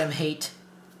 the item hate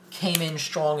came in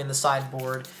strong in the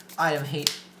sideboard. Item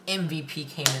hate MVP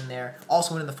came in there.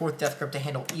 Also went in the 4th Death Grip to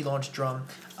handle E-Launch Drum.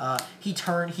 He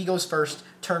goes first.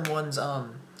 Turn 1's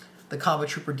the Combo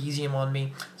Trooper Desium on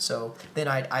me. So then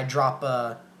I drop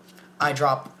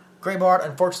Graybar,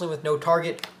 unfortunately with no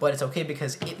target, but it's okay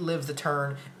because it lives the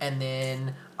turn, and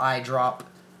then I drop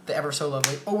the ever so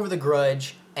lovely over the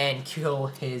Grudge and kill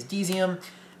his Desium.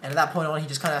 And at that point on, he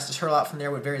just kind of has to turtle out from there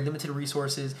with very limited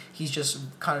resources. He's just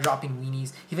kind of dropping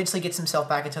weenies. He eventually gets himself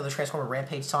back into the Transformer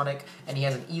Rampage Sonic, and he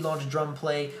has an E-Launch drum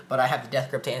play, but I have the Death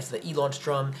Grip to answer the E-Launch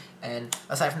drum. And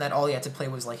aside from that, all he had to play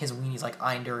was like his weenies like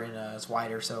Einder and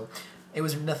Zwider, so it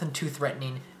was nothing too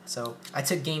threatening. So I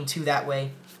took Game 2 that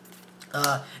way.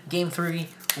 Game 3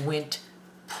 went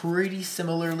pretty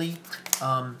similarly.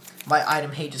 My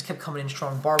item hate just kept coming in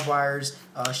strong. Barbed wires,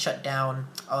 shut down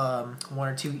 1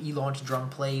 or 2 E-Launch drum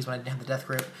plays when I didn't have the Death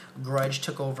Grip. Grudge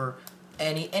took over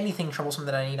anything troublesome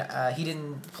that I need. He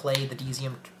didn't play the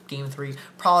Desium Game 3,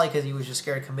 probably because he was just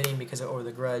scared of committing because over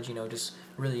the Grudge, you know, just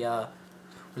really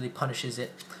punishes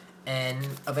it. And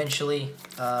eventually,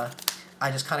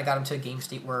 I just kind of got him to a game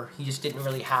state where he just didn't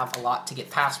really have a lot to get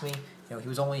past me. You know, he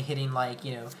was only hitting like,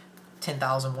 you know,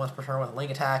 10,000 once per turn with a Link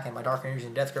Attack, and my Dark Energy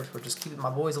and Death Grips were just keeping my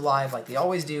boys alive like they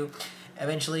always do.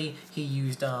 Eventually, he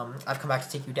used I've come back to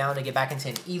take you down to get back into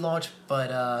an E-Launch,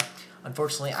 but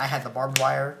unfortunately, I had the Barbed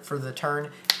Wire for the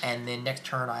turn, and then next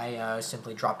turn, I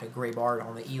simply dropped a Grey Bard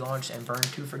on the E-Launch and burned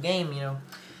 2 for game, you know.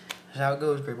 That's how it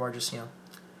goes. Grey Bard just, you know,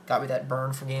 got me that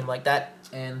burn for game like that,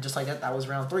 and just like that, that was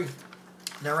round 3.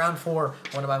 Now, round 4,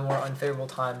 one of my more unfavorable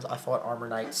times, I fought Armor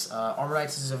Knights. Armor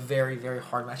Knights is a very, very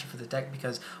hard matchup for the deck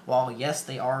because while, yes,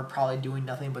 they are probably doing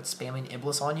nothing but spamming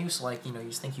Iblis on you, so, like, you know, you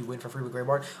just think you win for free with Grey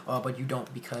Bard, but you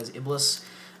don't because Iblis,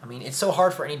 I mean, it's so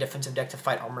hard for any defensive deck to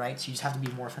fight Armor Knights. You just have to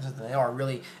be more offensive than they are,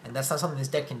 really, and that's not something this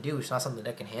deck can do. It's not something the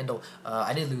deck can handle.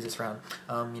 I did lose this round.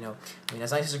 You know, I mean,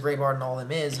 as nice as a Grey Bard and all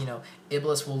them is, you know,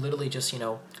 Iblis will literally just, you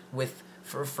know, with...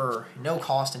 For no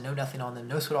cost and no nothing on them,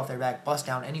 no sweat off their back, bust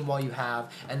down any wall you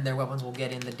have, and their weapons will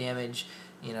get in the damage.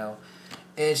 You know,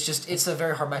 it's a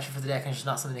very hard matchup for the deck, and it's just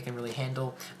not something they can really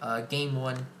handle. Game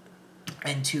 1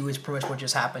 and 2 is pretty much what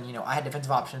just happened. You know, I had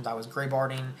defensive options. I was Grey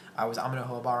Barding, I was Amino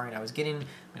Hoabaring, I was getting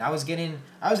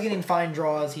fine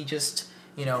draws. He just,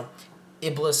 you know,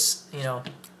 Iblis, you know,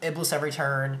 Iblis every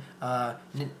turn,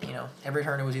 you know, every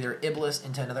turn it was either Iblis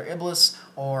into another Iblis,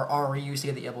 or R reuse to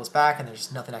get the Iblis back, and there's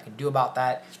just nothing I can do about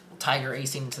that. Tiger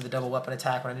acing into the double weapon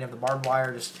attack when I didn't have the Barbed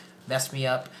Wire just messed me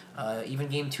up. Even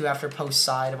Game 2 after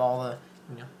post-side of all the,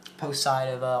 you know, post-side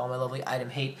of all my lovely item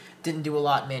hate, didn't do a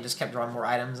lot, man, just kept drawing more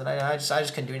items, and I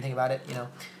just couldn't do anything about it, you know.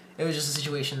 It was just a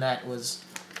situation that was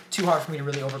too hard for me to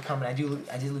really overcome, and I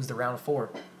did lose the round 4.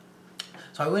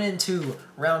 So I went into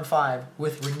round 5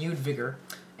 with renewed vigor,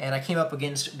 and I came up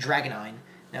against Dragonine.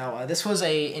 Now, this was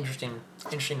a interesting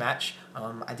match.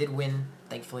 I did win,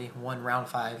 thankfully, won round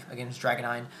 5 against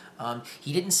Dragonine.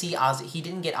 He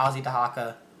didn't get Ozzy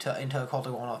Dahaka into a Cult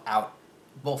of One out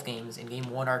both games in game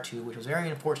 1 or 2, which was very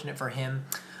unfortunate for him.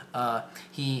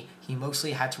 He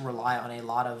mostly had to rely on a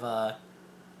lot of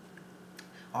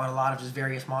just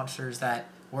various monsters that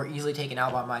were easily taken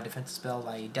out by my defensive spells,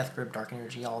 like Death Grip, Dark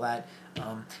Energy, all that.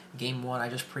 Game 1, I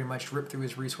just pretty much ripped through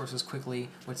his resources quickly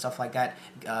with stuff like that.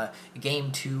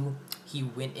 Game 2, he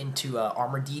went into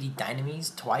Armor Deity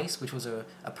Dynamis twice, which was a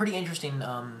pretty interesting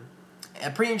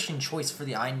choice for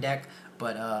the Ein deck.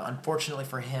 But unfortunately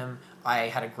for him, I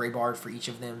had a Grey Bard for each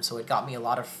of them, so it got me a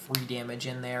lot of free damage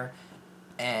in there,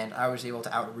 and I was able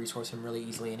to out-resource him really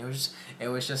easily. And it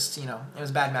was just you know, it was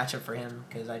a bad matchup for him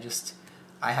because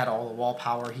I had all the wall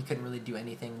power. He couldn't really do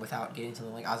anything without getting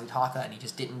something like Azutaka, and he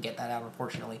just didn't get that out,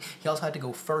 unfortunately. He also had to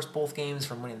go first both games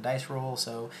from winning the dice roll,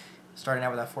 so starting out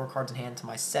with that 4 cards in hand to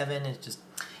my 7, it just,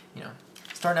 you know,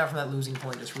 starting out from that losing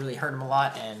point just really hurt him a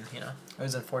lot, and, you know, it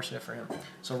was unfortunate for him.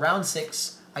 So round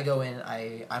 6, I go in,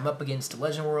 I'm up against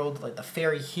Legend World, like the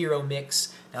Fairy Hero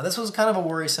mix. Now this was kind of a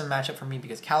worrisome matchup for me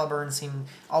because Caliburn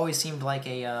always seemed like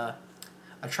a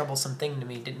troublesome thing to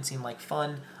me. It didn't seem like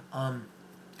fun.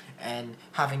 And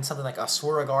having something like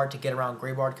Asura Guard to get around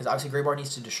Grey Bard, because obviously Grey Bard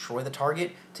needs to destroy the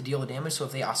target to deal the damage, so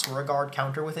if they Asura Guard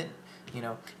counter with it, you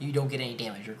know, you don't get any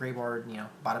damage. Your Grey Bard, you know,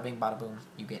 bada bing, bada boom,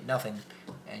 you get nothing,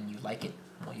 and you like it.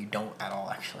 Well, you don't at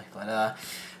all, actually. But,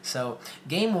 so,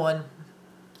 Game 1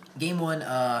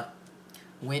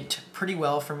 went pretty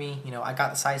well for me. You know, I got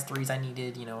the size 3s I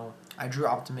needed, you know, I drew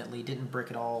optimally, didn't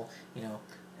brick at all, you know,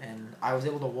 and I was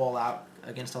able to wall out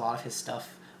against a lot of his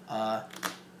stuff.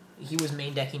 He was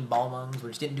main decking Balmungs,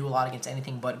 which didn't do a lot against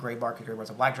anything but Grey Bard, because Grey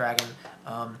Bard's a Black Dragon.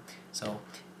 So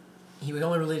he was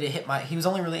only really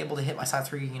able to hit my side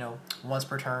 3, you know, once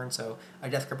per turn. So a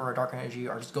Death Grip or a Dark Energy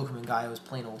or just Goku Gaio's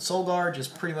plain old Soul Guard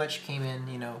just pretty much came in,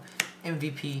 you know,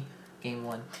 MVP game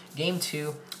 1. Game 2,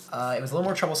 it was a little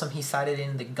more troublesome. He sided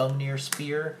in the Gungnir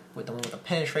Spear with the one with the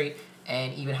Penetrate,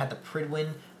 and even had the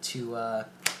Pridwin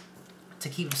to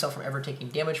keep himself from ever taking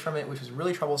damage from it, which was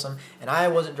really troublesome. And I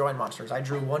wasn't drawing monsters. I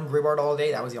drew one Greybard all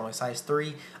day. That was the only size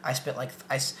 3. I spent like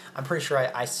I'm pretty sure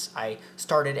I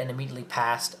started and immediately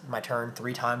passed my turn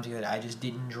 3 times because I just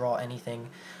didn't draw anything.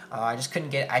 I just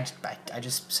couldn't get. I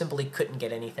just simply couldn't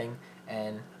get anything,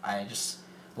 and I just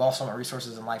lost all my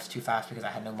resources and lives too fast because I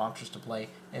had no monsters to play.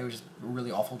 It was just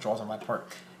really awful draws on my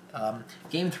part.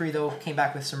 Game 3 though came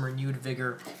back with some renewed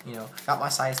vigor. You know, got my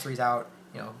size 3s out.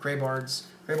 You know, Greybards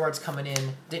coming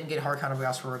in. Didn't get hard counter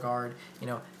Chaos for regard. You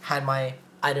know, had my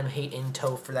item hate in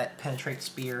tow for that penetrate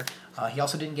spear. He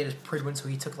also didn't get his Pridwin, so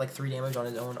he took like 3 damage on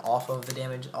his own off of the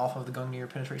Gungnir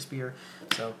penetrate spear.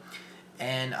 So.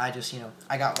 And I just, you know,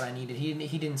 I got what I needed. He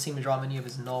didn't seem to draw many of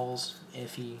his nulls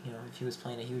if he was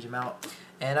playing a huge amount.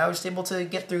 And I was just able to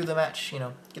get through the match, you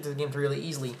know, get through the game really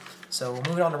easily. So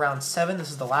moving on to round 7.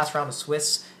 This is the last round of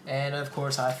Swiss. And of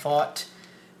course I fought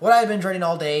what I had been dreading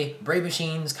all day: Brave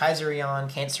Machines,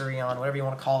 Kaiserion, Cancerion, whatever you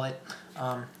want to call it.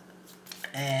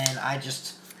 And I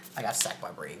got sacked by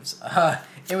Braves.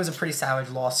 It was a pretty savage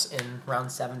loss in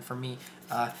round 7 for me.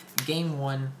 Game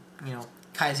 1, you know,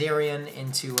 Kaiserion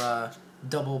into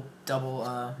double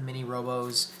mini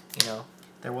robos. You know,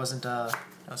 there wasn't a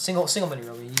single mini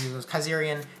robo. He used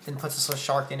Kaiserion, then puts a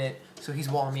shark in it, so he's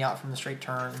walling me out from the straight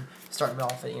turn, starting me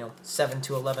off at 7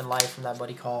 to 11 life from that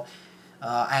buddy call.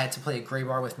 I had to play a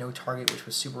Greybar with no target, which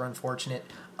was super unfortunate.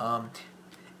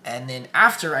 And then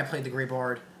after I played the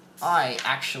Greybard, I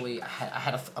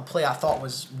had a play I thought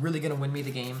was really gonna win me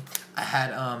the game. I had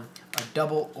a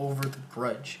double over the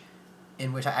Grudge,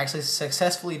 in which I actually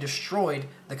successfully destroyed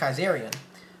the Kaiserion.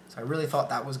 So I really thought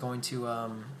that was going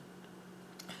to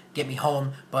get me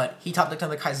home, but he top decked on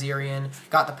the Kaiserion,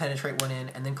 got the penetrate one in,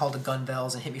 and then called the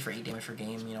Gunvels and hit me for 8 damage per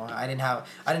game. You know, I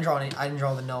didn't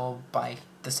draw the null by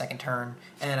the second turn,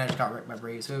 and I just got wrecked by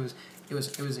Braves. So it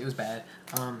was bad.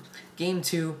 Game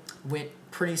 2 went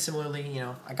pretty similarly. You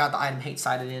know, I got the item hate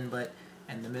sided in,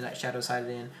 and the Midnight Shadow sided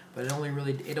in, but it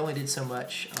only did so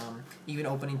much. Even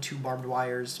opening 2 barbed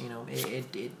wires, you know,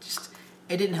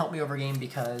 it didn't help me over game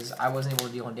because I wasn't able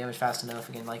to deal in damage fast enough.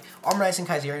 Again, like Armor Knights and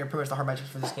Kaiserion are pretty much the hard matchups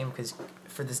for this game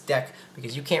for this deck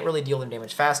because you can't really deal in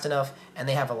damage fast enough, and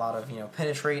they have a lot of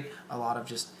penetrate, a lot of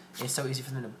just it's so easy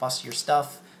for them to bust your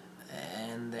stuff,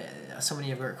 and so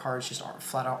many of their cards just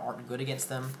flat out aren't good against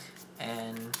them,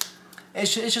 and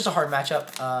it's just a hard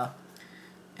matchup.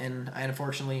 And I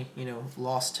unfortunately,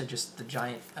 lost to just the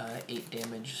giant 8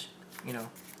 damage,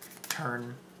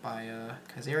 turn by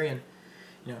Kaiserion.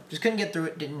 Just couldn't get through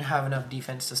it, didn't have enough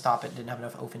defense to stop it, didn't have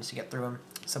enough offense to get through him.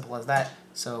 Simple as that.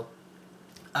 So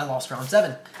I lost round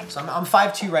 7. So I'm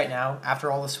 5-2 right now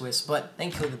after all the Swiss, but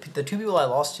thankfully the 2 people I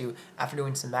lost to after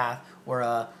doing some math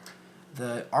were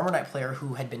the Armor Knight player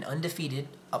who had been undefeated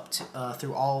up to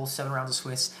through all 7 rounds of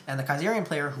Swiss, and the Kaiserion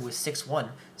player who was 6-1.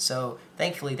 So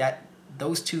thankfully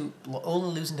those 2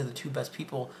 only losing to the 2 best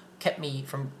people kept me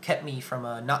from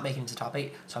not making it to top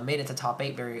 8. So I made it to top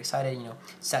 8, very excited.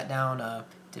 Sat down,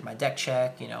 did my deck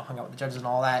check, hung out with the judges and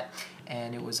all that,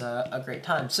 and it was a great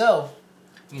time. So,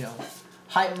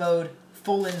 hype mode,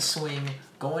 full in swing,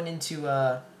 going into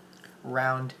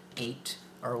round 8,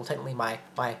 or well, technically my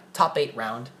top 8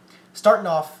 round. Starting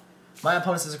off, my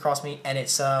opponent is across me, and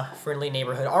it's friendly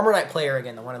neighborhood Armor Knight player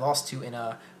again, the one I lost to in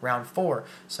round 4.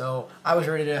 So I was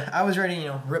ready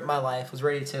to rip my life. Was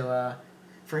ready to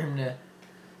for him to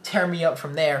tear me up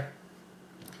from there.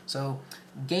 So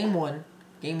game one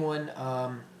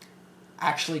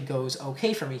actually goes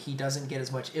okay for me. He doesn't get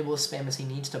as much Iblis spam as he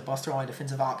needs to bust through all my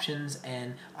defensive options,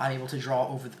 and I'm able to draw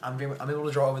over. I'm able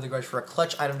to draw over the Grudge for a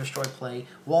clutch item destroy play,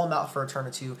 wall him out for a turn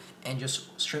or 2, and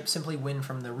just simply win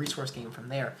from the resource game from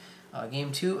there.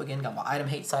 Game 2 again got my item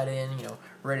hate side in,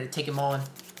 ready to take him on,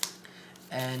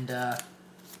 and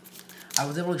I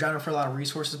was able to drown him for a lot of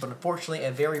resources, but unfortunately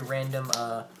a very random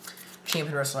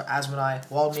champion wrestler, Asmodai,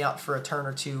 walled me out for a turn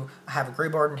or 2. I have a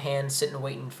Greybard in hand, sitting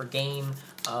waiting for game,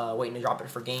 waiting to drop it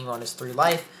for game on his 3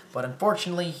 life, but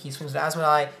unfortunately he swings to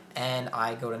Asmodai, and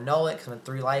I go to null it because I'm at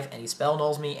 3 life, and he spell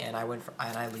nulls me, and I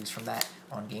lose from that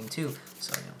on game 2.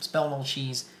 So spell null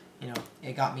cheese,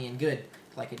 it got me in good,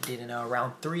 like it did in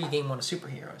round 3, game 1 of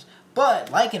Superheroes.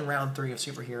 But like in round 3 of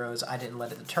Superheroes, I didn't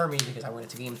let it deter me because I went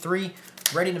into game 3,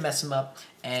 ready to mess him up,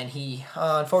 and he,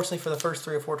 unfortunately for the first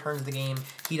 3 or 4 turns of the game,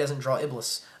 he doesn't draw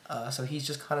Iblis. So he's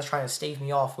just kind of trying to stave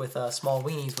me off with small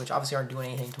weenies, which obviously aren't doing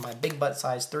anything to my big butt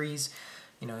size 3s.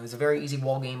 It was a very easy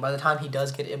wall game. By the time he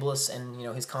does get Iblis and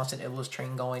his constant Iblis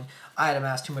train going, I had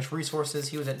amassed too much resources.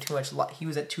 He was at too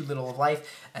little of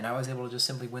life, and I was able to just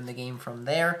simply win the game from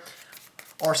there.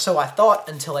 Or so I thought,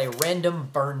 until a random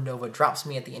Burn Nova drops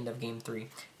me at the end of game 3.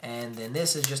 And then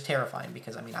this is just terrifying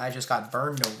because, I just got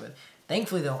Burn Nova.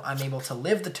 Thankfully, though, I'm able to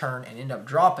live the turn and end up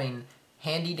dropping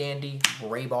handy dandy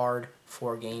Greybard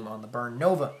for a game on the Burn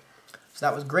Nova. So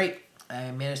that was great. I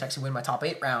managed to actually win my top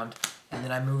 8 round, and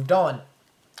then I moved on.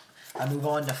 I move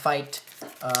on to fight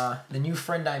the new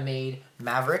friend I made,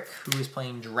 Maverick, who is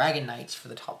playing Dragon Knights for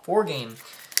the top 4 game.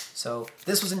 So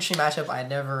this was an interesting matchup. I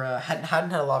never hadn't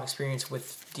had a lot of experience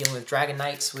with dealing with Dragon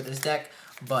Knights with this deck,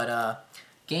 but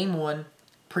game 1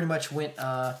 pretty much went.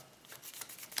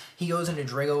 He goes into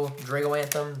Drago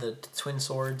Anthem, the twin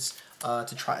swords,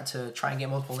 to try and get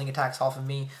multiple link attacks off of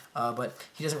me, but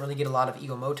he doesn't really get a lot of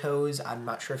Ego Motos. I'm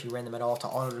not sure if he ran them at all to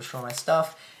auto destroy my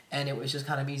stuff, and it was just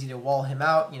kind of easy to wall him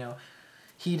out. You know,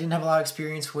 he didn't have a lot of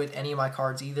experience with any of my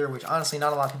cards either, which honestly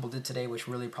not a lot of people did today, which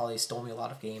really probably stole me a lot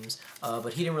of games.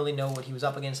 But he didn't really know what he was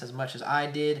up against as much as I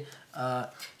did.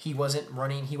 He wasn't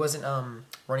running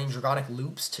Dragonic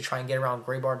Loops to try and get around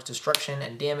Greybard's destruction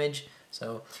and damage.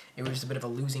 So it was just a bit of a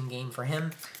losing game for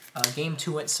him. Game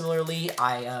 2 went similarly.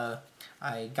 I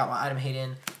got my item hate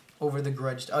in, over the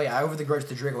grudged. Oh yeah, I over the grudged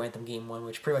the Drago Anthem game 1,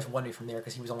 which pretty much won me from there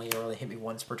because he was only able to hit me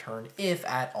once per turn, if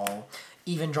at all.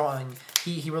 Even drawing,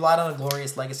 he relied on a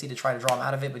Glorious Legacy to try to draw him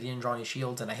out of it, but he didn't draw any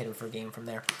shields, and I hit him for a game from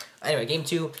there. Anyway, game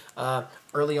 2,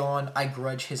 early on, I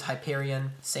grudge his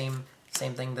Hyperion. Same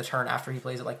thing the turn after he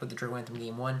plays it, like with the Drago Anthem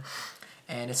game 1.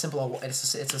 And it's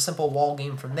a simple wall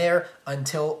game from there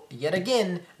until, yet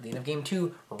again, at the end of game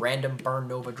 2, random Burn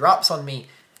Nova drops on me,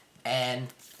 and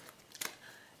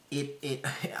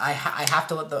I have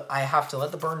to let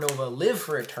the Burn Nova live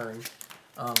for a turn.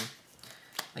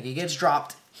 Like, it gets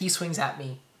dropped, he swings at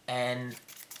me, and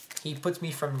he puts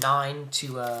me from 9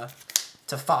 to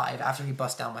 5 after he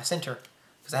busts down my center,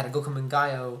 because I had a Goku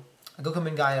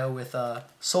Mingayo with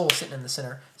Soul sitting in the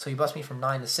center, so he busts me from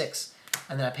 9 to 6.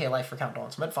 And then I pay a life for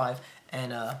countdown, so I'm at 5.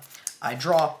 And I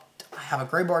draw. I have a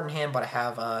Greybard in hand, but I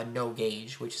have no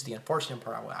gauge, which is the unfortunate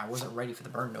part. I wasn't ready for the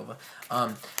Burn Nova.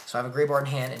 So I have a Greybard in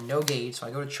hand and no gauge, so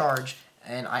I go to charge,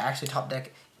 and I actually top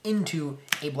deck into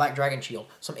a Black Dragon Shield.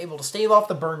 So I'm able to stave off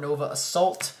the Burn Nova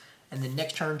Assault, and then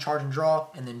next turn charge and draw,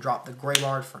 and then drop the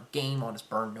Greybard for game on his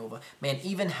Burn Nova. Man,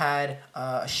 even had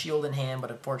a shield in hand,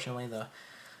 but unfortunately the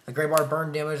Greybard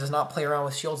burn damage does not play around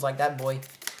with shields like that, boy.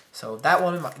 So that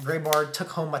one, my Greybard took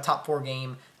home my top 4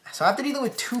 game. So after dealing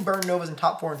with 2 Burn Novas in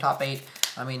top 4 and top 8,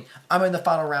 I mean, I'm in the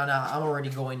final round now. I'm already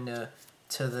going to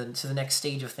the next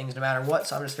stage of things no matter what.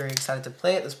 So I'm just very excited to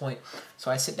play at this point. So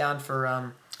I sit down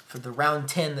for the round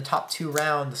 10, the top 2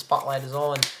 round. The spotlight is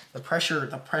on. The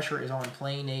pressure is on,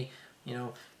 playing a, you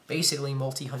know, basically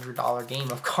multi-$100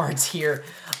 game of cards here.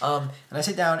 And I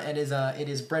sit down, and it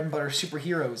is bread and butter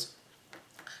superheroes.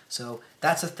 So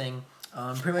that's a thing.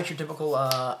 Pretty much your typical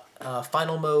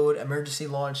final mode, emergency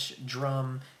launch,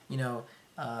 drum, you know,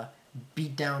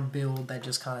 beat down build that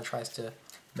just kind of tries to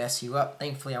mess you up.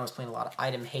 Thankfully, I was playing a lot of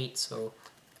item hate, so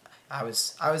a lot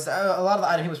of the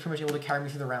item hate was pretty much able to carry me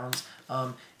through the rounds.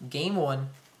 Game one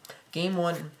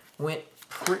went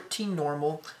pretty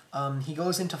normal. He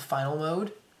goes into final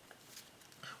mode,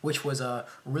 which was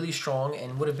really strong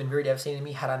and would have been very devastating to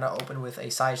me had I not opened with a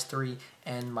size 3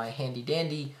 and my handy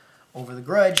dandy over the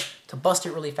grudge to bust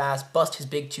it really fast, bust his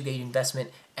big 2-gauge investment,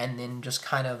 and then just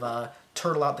kind of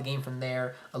turtle out the game from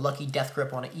there. A lucky death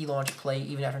grip on an E-launch play,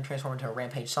 even after transforming into a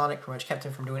Rampage Sonic, pretty much kept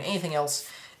him from doing anything else,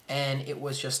 and it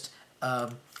was just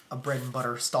a bread and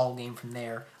butter stall game from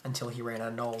there until he ran out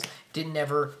of nulls.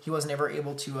 He wasn't ever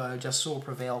able to just solo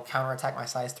prevail, counterattack my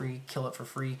size 3, kill it for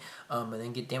free, and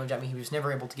then get damage at me. He was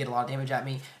never able to get a lot of damage at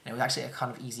me, and it was actually a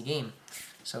kind of easy game.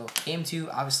 So game 2,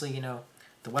 obviously, you know,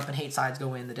 the weapon hate sides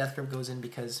go in, the death grip goes in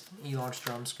because E-launch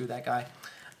drum, screw that guy.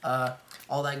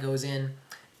 All that goes in,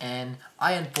 and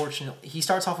he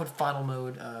starts off with final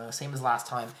mode, same as last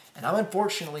time, and I'm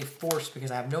unfortunately forced,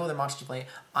 because I have no other monster to play,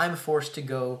 I'm forced to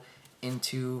go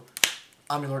into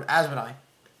Omnilord Asmodai.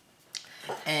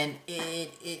 And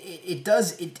it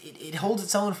holds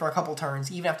its own for a couple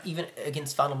turns, even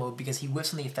against final mode, because he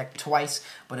whiffs on the effect twice,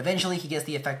 but eventually he gets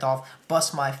the effect off,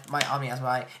 busts my Omni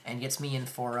Asmodai, and gets me in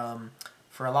for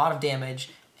a lot of damage,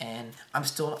 and I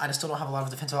still don't have a lot of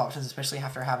defensive options, especially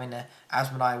after having to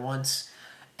Asmodai once,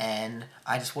 and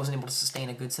I just wasn't able to sustain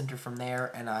a good center from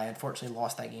there, and I unfortunately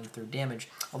lost that game through damage.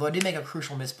 Although I did make a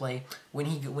crucial misplay when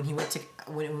he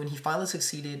finally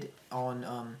succeeded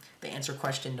on the answer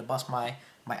question to bust my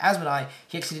Asmodai.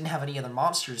 He actually didn't have any other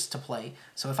monsters to play,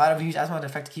 so if I'd have used Asmodai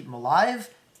effect to keep him alive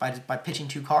by pitching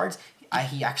 2 cards,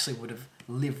 he actually would have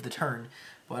lived the turn.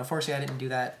 But unfortunately, I didn't do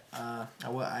that.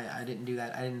 I didn't do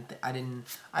that.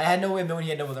 I had no way of knowing he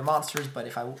had no other monsters. But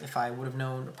if I would have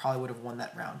known, I probably would have won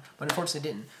that round. But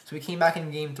unfortunately, didn't. So we came back in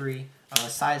game 3.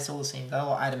 Side still the same. Got a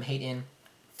little item hate in.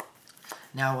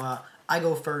 Now I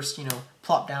go first, you know,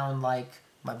 plop down like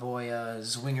my boy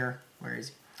Zwinger. Where is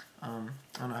he? I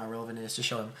don't know how relevant it is to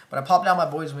show him. But I plop down my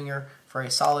boy Zwinger for a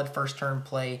solid first turn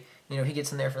play. You know, he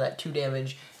gets in there for that 2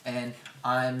 damage, and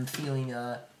I'm feeling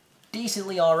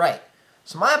decently alright.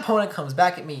 So my opponent comes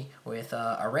back at me with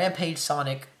a Rampage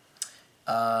Sonic,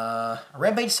 a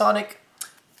Rampage Sonic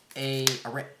Ride,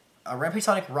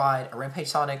 a Rampage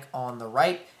Sonic on the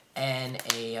right, and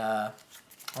I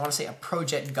want to say a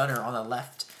Project Gunner on the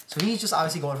left. So he's just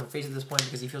obviously going for face at this point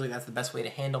because he feels like that's the best way to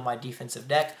handle my defensive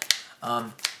deck.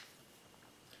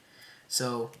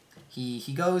 So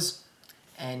he goes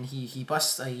and he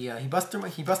busts through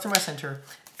my center,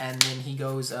 and then he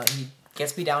goes he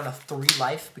gets me down to 3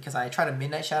 life because I try to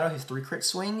Midnight Shadow his 3 crit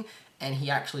swing, and he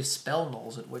actually spell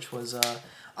nulls it, which was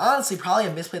honestly probably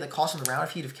a misplay that cost him the round.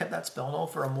 If he'd have kept that spell null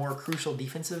for a more crucial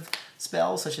defensive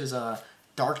spell such as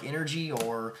Dark Energy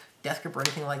or Death Grip or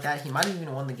anything like that, he might have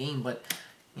even won the game. But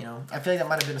you know, I feel like that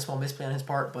might have been a small misplay on his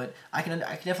part, but I can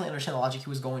definitely understand the logic he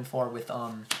was going for with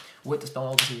the spell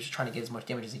null, because he was just trying to get as much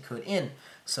damage as he could in.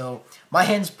 So my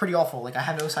hand's pretty awful. Like, I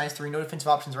have no size 3, no defensive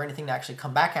options or anything to actually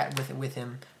come back at with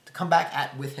him.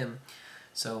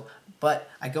 So, but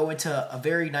I go into a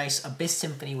very nice Abyss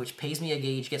Symphony, which pays me a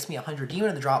gauge, gets me 100 Demon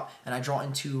in the drop, and I draw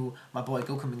into my boy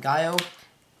Goku Mingayo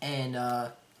and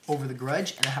over the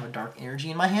Grudge, and I have a Dark Energy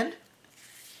in my hand.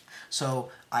 So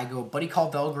I go Buddy Call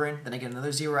Belgrin, then I get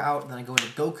another 0 out, then I go into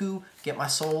Goku, get my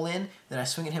soul in, then I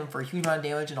swing at him for a huge amount of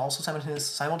damage and also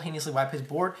simultaneously wipe his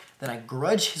board, then I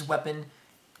grudge his weapon,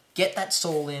 get that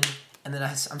soul in, and then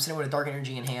I'm sitting with a Dark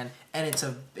Energy in hand, and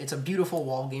it's a beautiful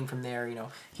wall game from there. You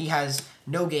know, he has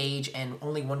no gauge and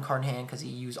only 1 card in hand because he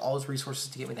used all his resources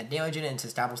to get me that damage in it and to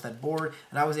establish that board,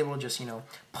 and I was able to just, you know,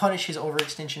 punish his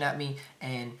overextension at me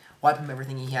and wipe him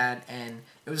everything he had, and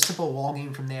it was a simple wall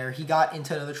game from there. He got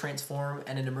into another transform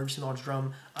and an emergency launch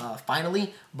drum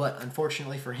finally, but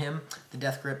unfortunately for him, the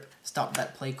Death Grip stopped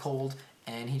that play cold,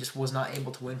 and he just was not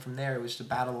able to win from there. It was just a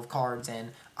battle of cards,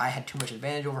 and I had too much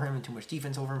advantage over him and too much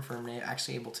defense over him for him to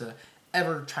actually able to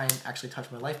ever try and actually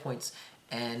touch my life points.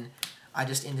 And I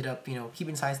just ended up, you know,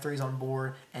 keeping size 3s on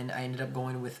board, and I ended up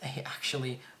going with a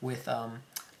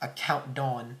Count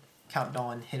Dawn. Count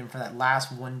Dawn hit him for that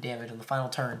last 1 damage on the final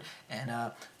turn,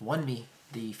 and won me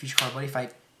the Future Card Buddy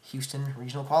Fight Houston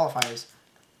Regional Qualifiers.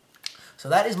 So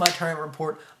that is my tournament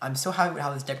report. I'm so happy with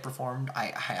how this deck performed.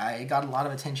 I got a lot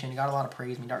of attention, got a lot of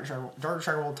praise. I mean, Dark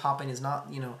Striker World top end is not,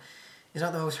 you know, is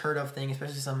not the most heard of thing,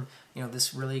 especially some, you know,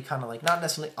 this really kind of like not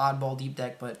necessarily oddball deep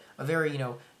deck, but a very, you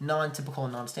know, non-typical,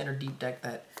 non-standard deep deck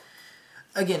that,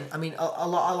 again, I mean, a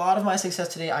lot of my success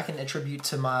today I can contribute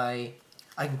to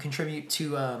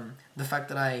the fact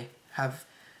that I have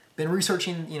been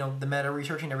researching, you know, the meta,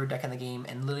 researching every deck in the game,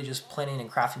 and literally just planning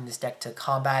and crafting this deck to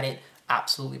combat it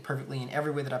absolutely perfectly in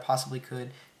every way that I possibly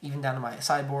could, even down to my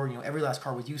sideboard. You know, every last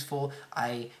card was useful.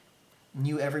 I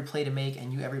knew every play to make and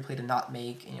knew every play to not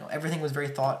make. You know, everything was very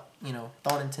thought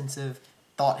intensive,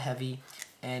 thought heavy,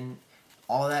 and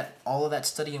all of that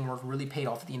study and work really paid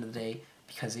off at the end of the day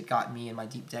because it got me and my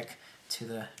deep deck to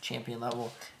the champion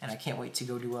level, and I can't wait to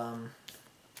go to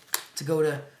go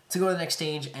to the next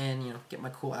stage and, you know, get my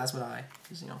cool Asmodai,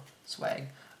 because, you know, swag.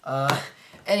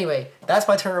 Anyway, that's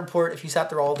my tournament report. If you sat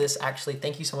through all this, actually,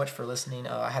 thank you so much for listening.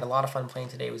 I had a lot of fun playing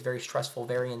today. It was very stressful,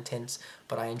 very intense,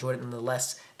 but I enjoyed it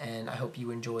nonetheless, and I hope you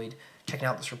enjoyed checking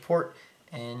out this report.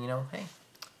 And, you know, hey,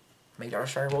 make Dark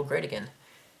Striker World great again.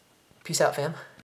 Peace out, fam.